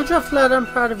it up. Good job, Flood, I'm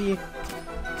proud of you.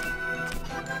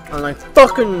 Unlike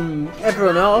fucking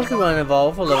everyone else who won't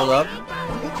evolve or level up.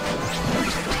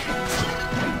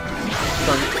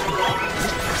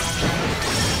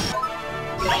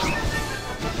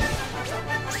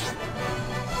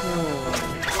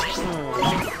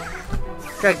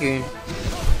 Dragoon.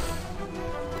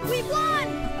 We won!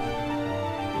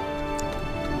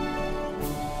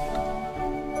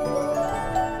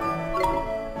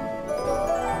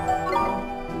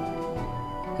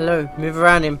 Hello, move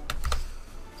around him.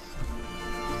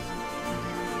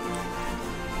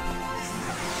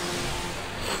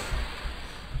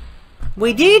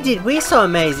 We did it! We're so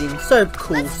amazing, so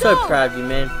cool, so proud of you,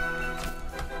 man.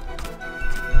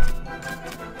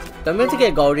 Don't mean to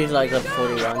get Goldie to like level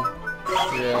 41.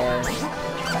 Yeah.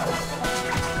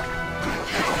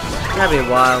 That'll be a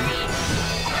while.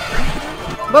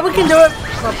 But we can do it!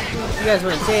 Well, you guys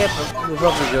won't see it, but we'll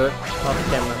probably do it off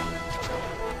camera.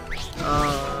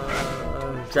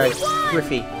 Drake.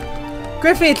 Griffey.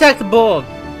 Griffey, attack the ball!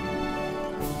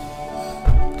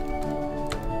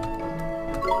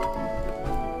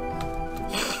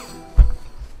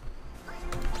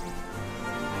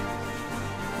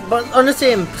 But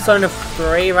honestly, in Persona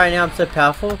 3 right now, I'm so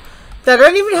powerful that I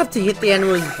don't even have to hit the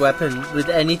enemy's weapon with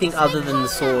anything other than the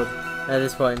sword at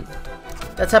this point.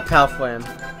 That's how powerful I am.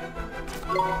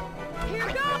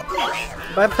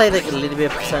 If I played like a little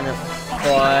bit of Persona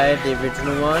 5, the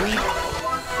original one,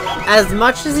 as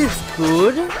much as it's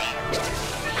good,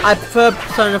 I prefer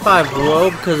Persona 5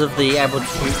 Royal because of the able to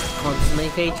shoot constantly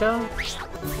feature.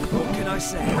 What can I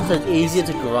say? So it's easier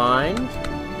to grind.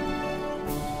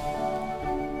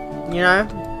 You know?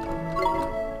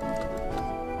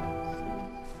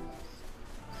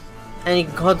 And you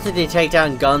can constantly take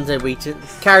down guns that are weak to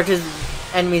characters,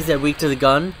 enemies that are weak to the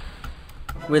gun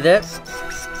with it.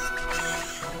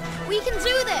 We can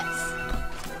do this!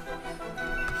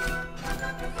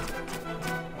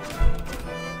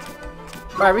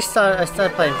 Right, I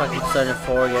started playing fucking Persona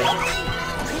 4 again.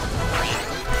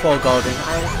 4 Golden.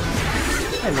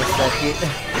 I missed that shit.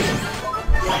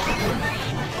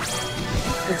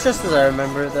 It's just that I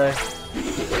remember it though.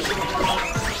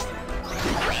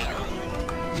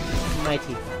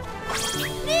 Mighty.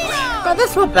 But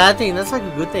that's not a bad thing, that's like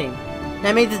a good thing.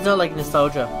 That means it's not like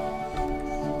nostalgia.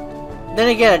 Then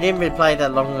again, I didn't really play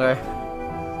that long ago.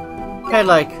 Okay,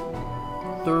 like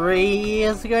 3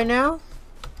 years ago now?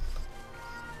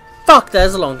 Fuck, that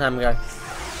was a long time ago.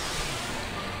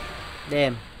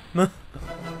 Damn.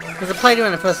 Because I played it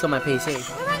when I first got my PC.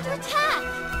 We're under attack!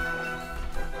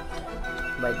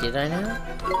 Wait, did I now?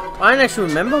 I don't actually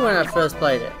remember when I first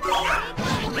played it.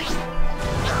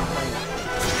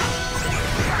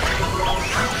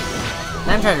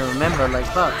 I'm trying to remember, like,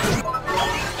 fuck.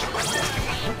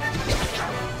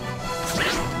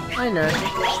 I know.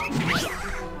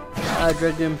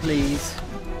 Dragoon, please.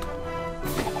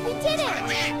 We did it!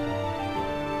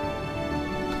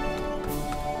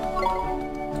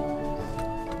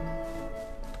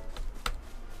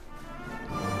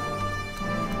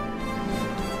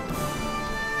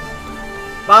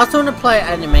 But I also want to play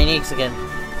Animaniacs again.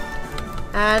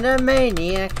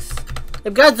 Animaniacs. If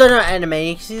you guys don't know what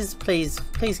Animaniacs is, please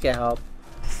get help.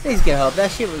 Please get help.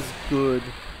 That shit was good.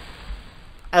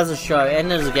 As a show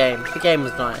and as a game. The game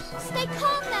was nice. Stay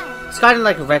calm now! It's kind of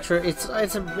like a retro. It's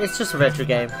just a retro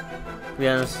game, to be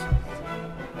honest.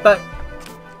 But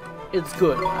it's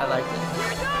good. I like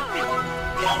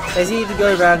it. There's easy to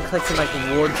go around collecting like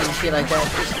awards and shit like that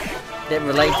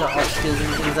relate to Oscars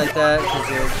and things like that because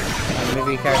you're a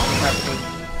movie character type of thing.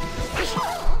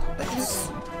 But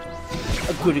it's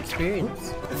a good experience.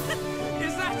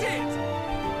 Is that it?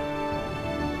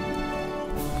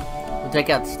 We'll take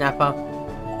out the snapper.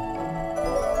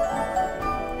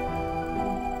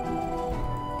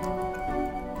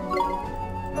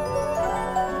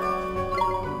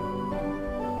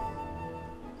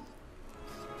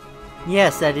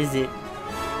 Yes, that is it.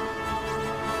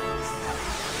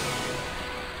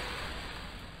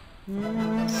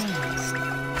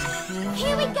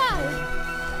 Here we go!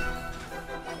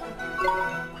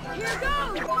 Here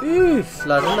goes! Ooh,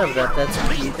 Flood, I love that. That's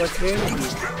cute. That's very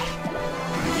cute.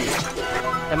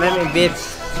 That made me bitch.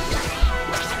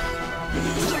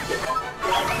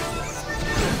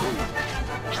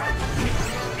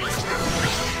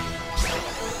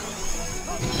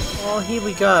 Oh, here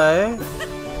we go.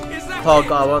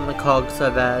 Cog, I want the cog so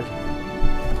bad.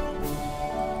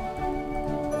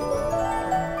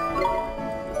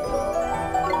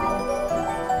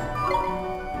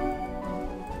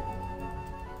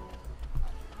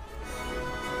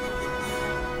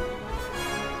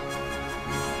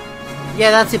 Yeah,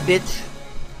 that's it, bitch.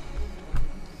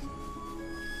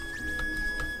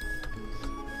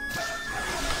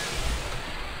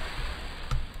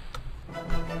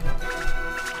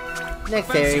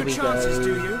 Next area we go.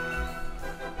 Do you?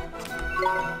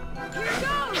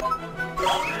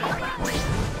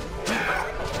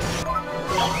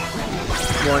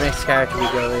 Well, next character we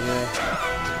go anyway.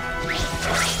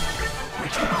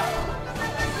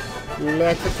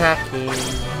 Let's attack him.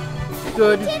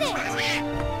 Good.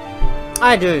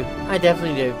 I do. I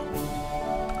definitely do.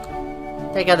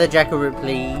 Take out the jackal root,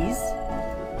 please.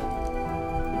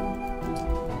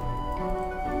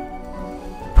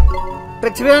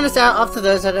 But to be honest, after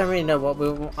those, I don't really know what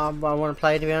I want to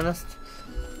play, to be honest.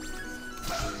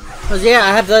 Because yeah,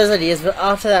 I have those ideas, but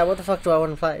after that, what the fuck do I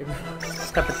want to play?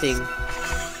 Type of thing.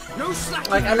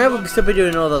 Like, I know we'll still be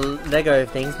doing all the Lego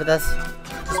things, but that's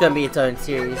just going to be its own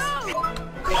series.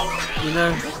 You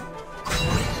know?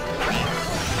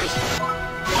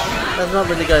 That's not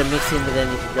really going to mix in with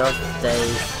anything else these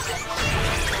days.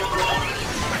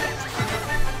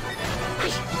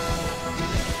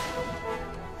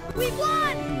 We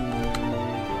won!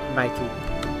 Mighty.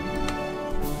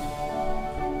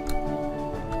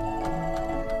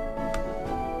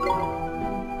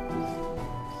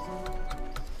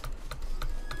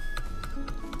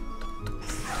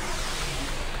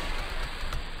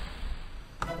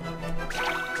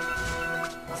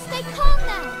 Stay calm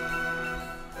now!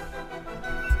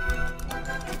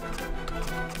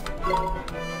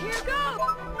 Here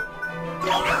goes!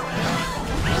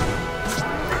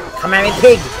 Come at me,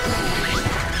 pig!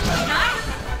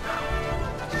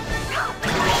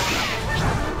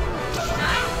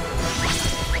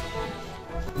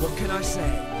 What can I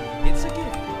say? It's a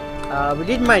gift. We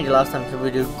did Mighty last time, so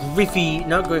we do Griffy,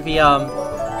 not Griffy,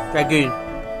 Dragoon.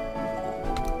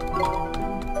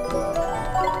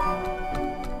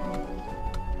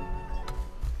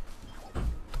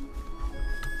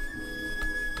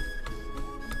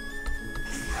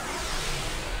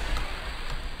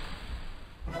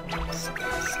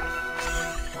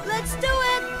 Let's do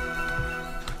it!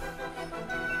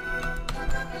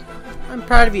 I'm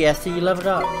proud of you, Esther, you leveled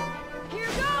up. Here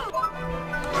goes!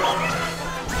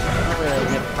 Not really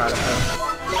never proud of her.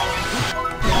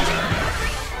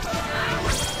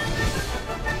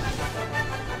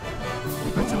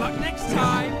 Better luck next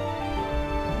time.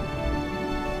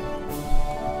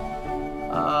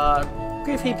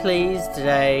 Griffy, please,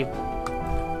 today.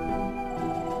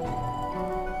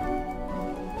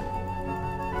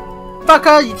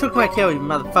 Fucker, you took my kill, you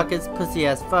motherfuckers, pussy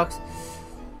ass fucks.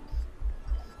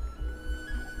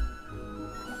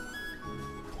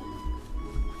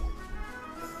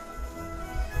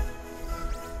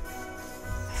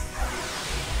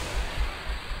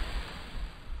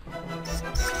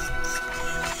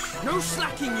 No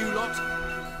slacking, you lot.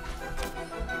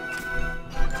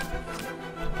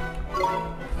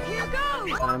 Here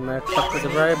goes! I'm gonna fuck with the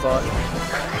robot.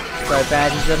 So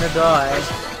bad he's gonna die.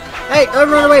 Hey, don't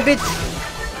run away, bitch!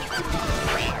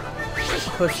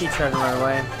 Pussy trying to run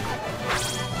away.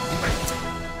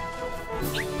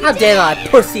 How dare I,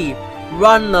 pussy!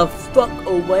 Run the fuck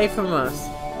away from us.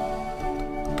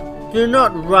 Do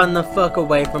not run the fuck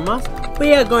away from us.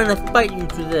 We are going to fight you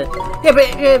to the... Yeah,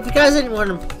 but if you guys didn't want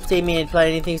to see me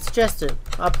play anything, suggest it.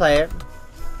 I'll play it.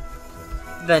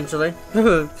 Eventually.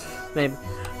 Maybe.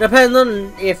 Depends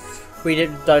on if we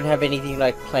don't have anything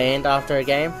like planned after a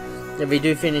game. If we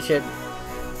do finish it.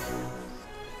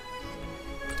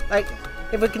 Like,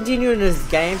 if we continue in this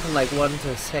game from like 1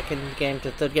 to 2nd game to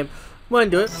 3rd game,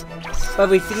 won't do it. But if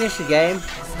we finish the game,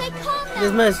 Stay calm now!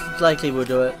 then most likely we'll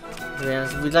do it. To be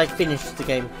honest, we'd like finish the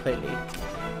game completely.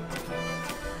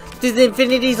 Does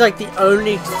Infinity's like the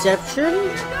only exception?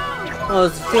 Or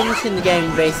is finishing the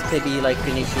game basically be like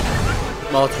finishing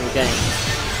multiple games?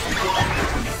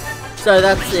 So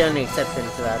that's the only exception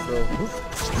to that rule.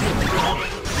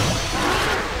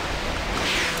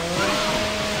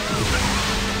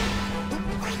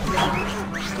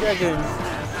 Dragoons.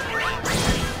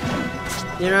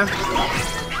 You know?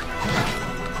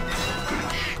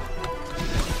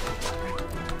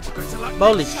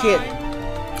 Holy shit.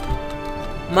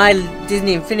 My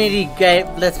Disney Infinity game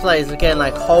Let's Plays are getting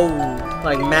like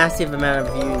massive amount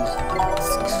of views.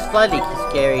 It's slightly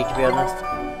scary, to be honest.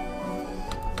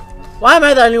 Why am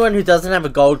I the only one who doesn't have a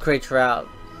gold creature out?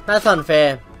 That's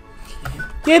unfair.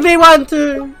 Give me one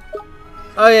too!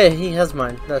 Oh yeah, he has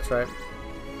mine, that's right.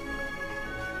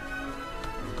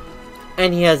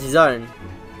 And he has his own.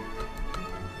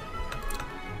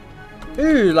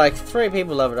 Ooh, like 3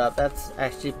 people leveled up. That's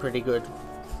actually pretty good.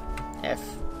 F.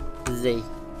 Z.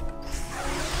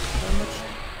 How much?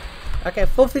 Okay,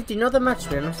 450, not that much to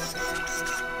be honest.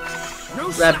 No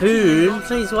Raboon,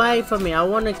 please wait for me. I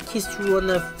want to kiss you on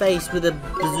the face with a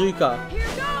bazooka. Here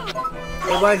goes.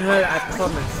 It won't hurt, I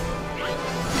promise.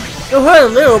 It'll hurt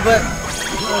a little, but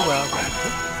oh well.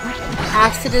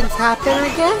 Accidents happen, I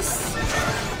guess.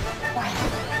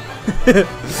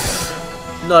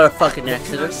 Not a fucking What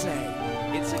can I accident. say?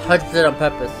 It's a I gift. did it on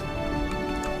purpose.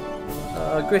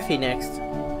 Griffey next.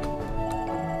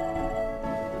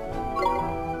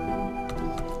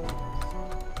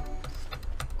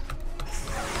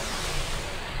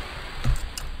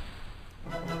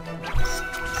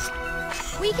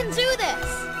 We can do this.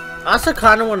 I also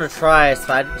kind of want to try a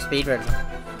speedrun.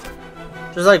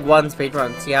 Just like one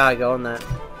speedrun, see how I go on that.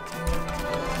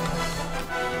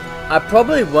 I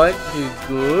probably won't do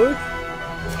good,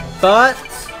 but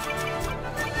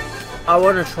I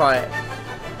want to try it.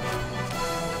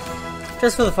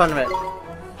 Just for the fun of it.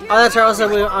 Oh, that's right, also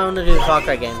I want to do the Far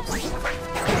Cry games.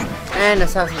 And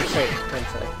Assassin's Creed,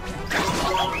 eventually.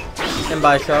 And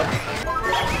Bioshock.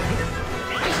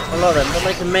 A lot of them, but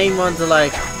like the main ones are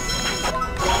like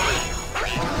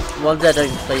ones I don't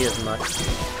play as much.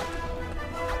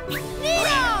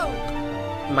 Neo!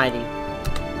 Mighty.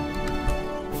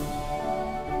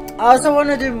 I also want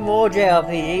to do more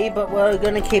JRPG, but we're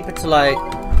gonna keep it to like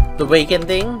the weekend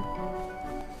thing.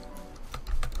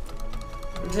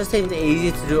 It just seems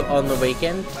easier to do it on the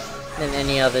weekend than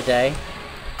any other day.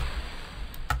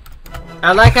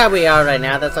 I like how we are right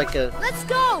now. That's like a Let's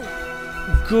go!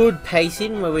 good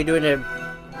pacing where we're doing it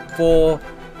for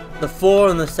the 4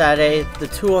 on the Saturday, the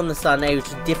 2 on the Sunday, which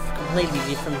is completely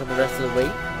different from the rest of the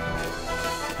week.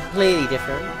 Completely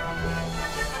different.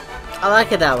 I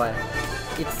like it that way.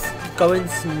 It's going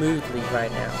smoothly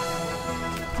right now.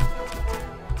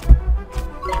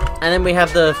 And then we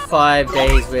have the 5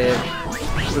 days where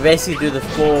we basically do the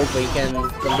 4 weekends.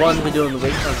 The one we do on the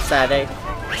week on Saturday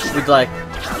with like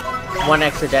 1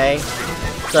 extra day,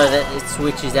 so that it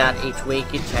switches out each week.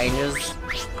 It changes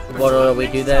what order we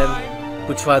do them,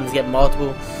 which ones get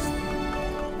multiple.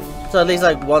 So at least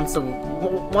like once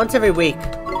every week.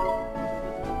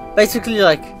 Basically,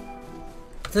 like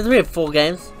since we have 4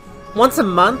 games, once a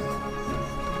month,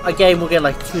 a game will get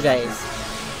like 2 days.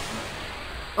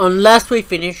 Unless we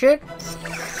finish it,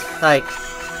 like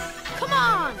Come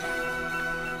on!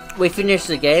 we finish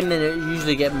the game, then it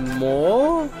usually get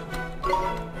more.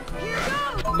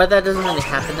 But that doesn't really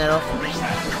happen that often. It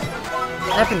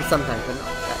happens sometimes, but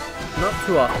not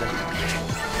too often.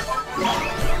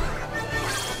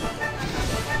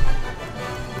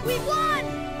 We won!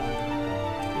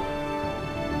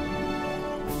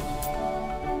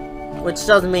 Which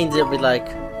doesn't mean it'll be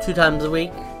like 2 times a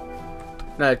week.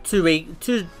 No, 2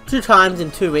 times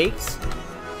in 2 weeks.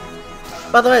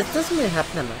 By the way, it doesn't really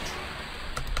happen that much.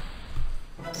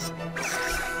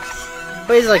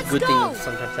 But it's like good things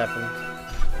sometimes happen.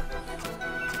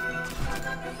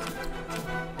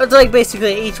 But like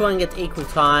basically each one gets equal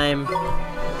time,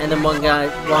 and then one gets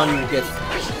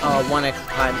 1 extra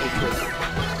time each week.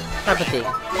 Type of thing.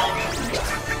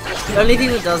 The only thing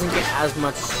that doesn't get as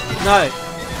much, no,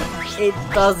 it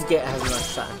does get as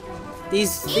much time.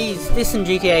 This and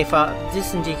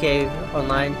GTA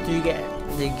Online do get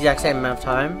the exact same amount of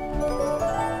time,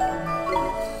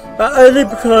 but only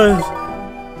because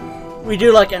we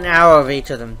do like an hour of each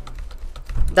of them.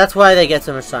 That's why they get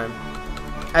so much time,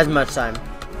 as much time.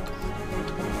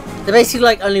 They're basically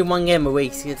like only 1 game a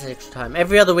week gets extra time.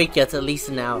 Every other week gets at least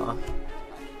an hour.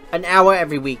 An hour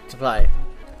every week to play.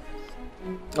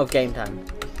 Of game time.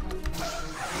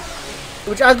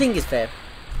 Which I think is fair.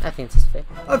 I think it's fair.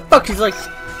 Oh fuck, he's like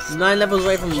 9 levels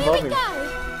away from Here we evolving.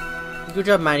 go! Good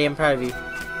job, Maddie, I'm proud of you.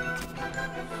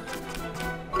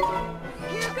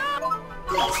 Here goes!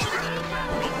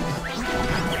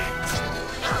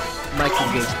 Mike's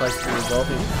getting close to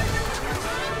evolving.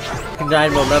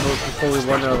 9 more levels before we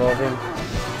want to evolve him.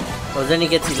 Well, then he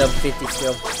gets to level 50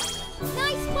 still.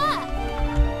 Nice work!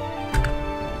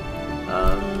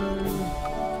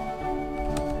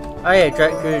 Oh yeah,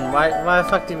 Dragoon. Why the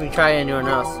fuck did we try anyone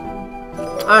else?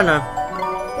 I don't know.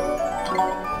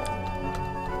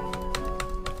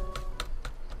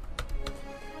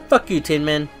 Fuck you, Tin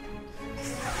Man.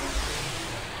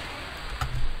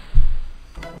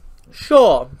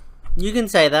 Sure, you can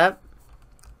say that.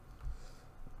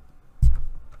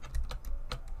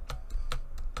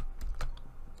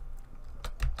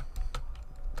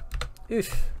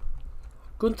 Oof.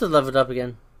 Gunther leveled up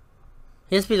again.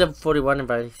 He has to be level 41 if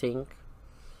I think.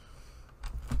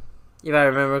 If I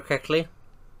remember correctly.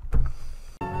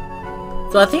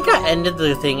 So I think I ended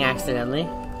the thing accidentally.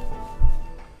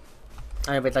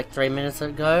 I wait like 3 minutes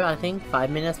ago, I think. 5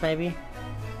 minutes maybe.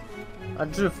 I'll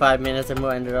do 5 minutes and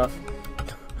we'll end it off.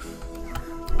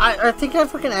 I think I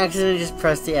fucking accidentally just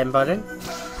pressed the end button.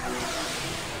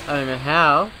 I don't know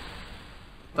how.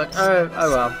 But oh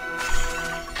well.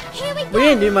 Here we go. We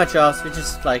didn't do much else, we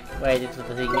just like waited for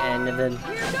the thing to end and then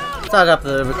started up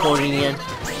the recording again.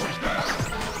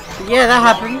 But yeah, that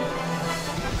happened.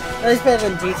 At least better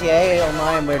than GTA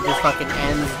Online where it just fucking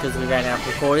ends because we ran out of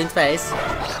recording space.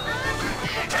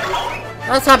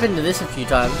 That's happened to this a few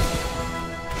times.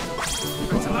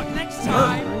 Better luck next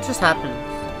time. It just happens.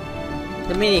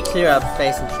 The mini clear up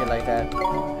space and shit like that.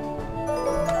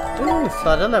 Ooh,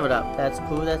 Flutter leveled up. That's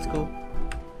cool, that's cool.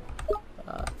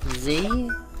 Z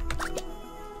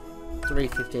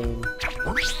 315.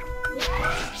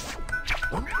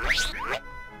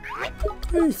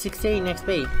 Ooh, 16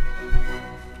 XP.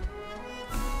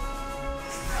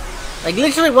 Like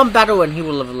literally one battle and he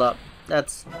will level up.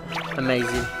 That's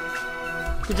amazing.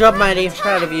 Good job, matey.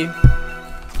 Proud of you.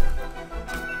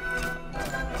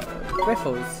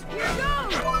 Riffles.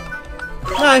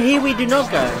 No, here we do not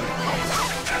go.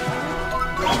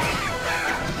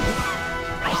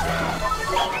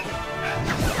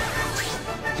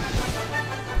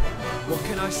 What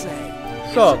can I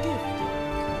say? Sure. It's a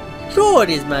gift. Sure it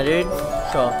is, my dude.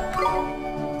 Sure.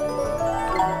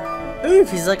 Oof,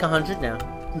 he's like 100 now.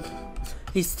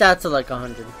 His stats are like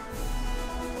 100.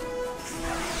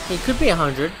 He could be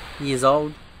 100 years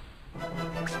old.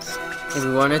 If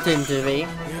we wanted him to be.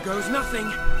 Here goes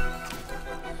nothing.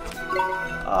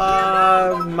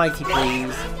 Mighty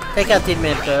please. Take out Tin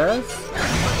Man first.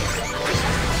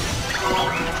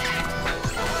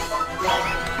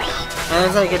 And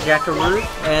then take a Jackaroo.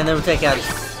 And then we'll take out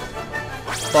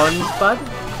Spud.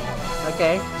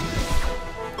 Okay.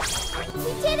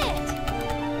 We did it.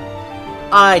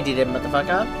 I did it,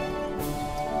 motherfucker.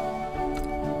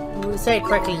 We'll say it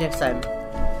correctly next time.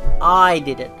 I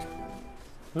did it.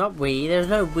 Not we. There's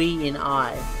no we in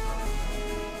I.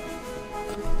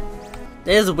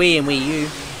 There's a we in Wii U.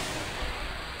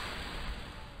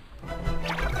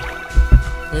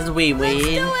 There's a we in Let's Wii do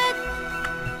in. it.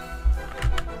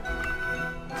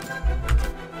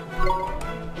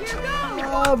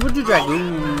 Voodoo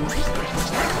Dragoon.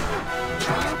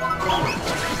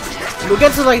 We'll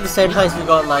get to like the same place we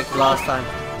got like last time.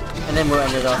 And then we'll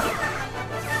end it off.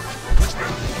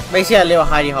 Basically a little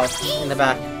hidey hole in the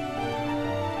back.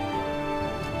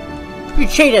 You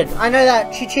cheated! I know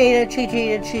that! She cheated, she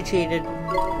cheated, she cheated.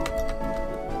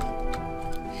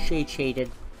 She cheated.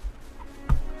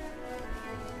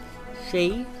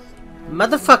 She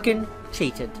motherfucking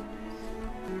cheated.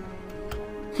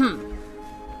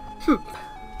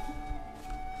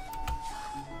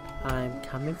 I'm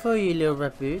coming for you, little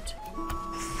reboot.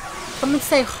 Come and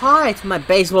say hi to my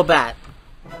baseball bat.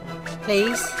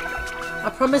 Please. I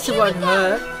promise it won't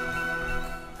hurt.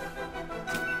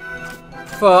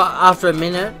 For after a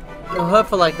minute. It'll hurt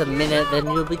for like a minute, then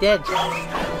you'll be dead.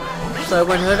 So it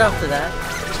won't hurt after that.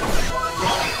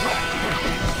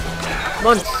 Come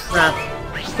on, snap.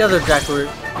 Kill the jackroot.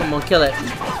 Come on, kill it.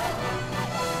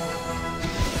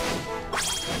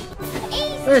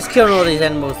 We're just killing all these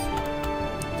animals.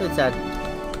 So sad.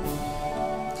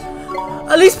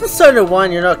 At least Persona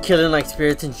 1 you're not killing like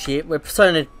spirits and shit. Where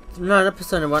Persona... No, not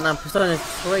Persona 1. I'm Persona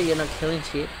 3 you're not killing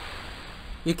shit.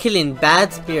 You're killing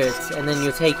bad spirits and then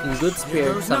you're taking good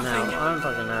spirits somehow. I don't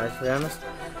fucking know, to be honest.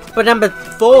 But number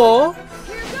 4...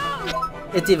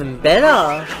 It's even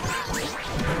better.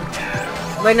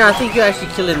 Wait, no, I think you're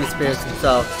actually killing the spirits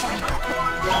themselves.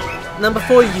 Number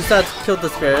 4 you start to kill the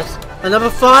spirits. And number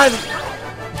 5...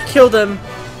 Kill them.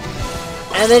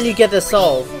 And then you get their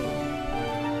soul.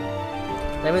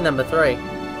 Maybe number 3.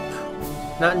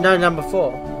 No, number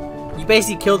 4. You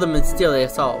basically kill them and steal their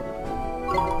soul.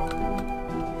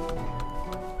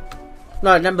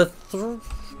 No, number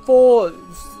 4,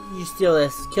 you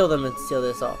kill them and steal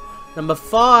their soul. Number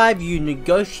 5, you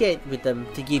negotiate with them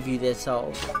to give you their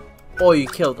soul. Or you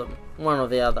kill them. One or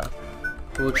the other.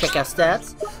 We'll check our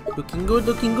stats. Looking good,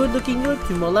 looking good, looking good.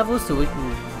 2 more levels so we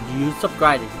can use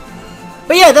upgrading.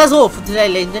 But yeah, that's all for today,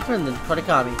 ladies and gentlemen, the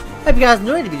Kodakami. Hope you guys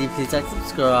enjoyed the video. Please like,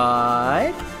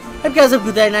 subscribe. Hope you guys have a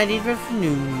good day, night, evening,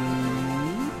 afternoon.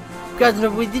 Hope you guys know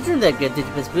we did that good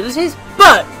possibilities.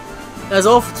 But that's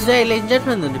all for today, ladies and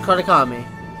gentlemen, the Kodakami.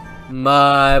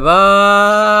 Bye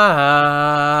bye.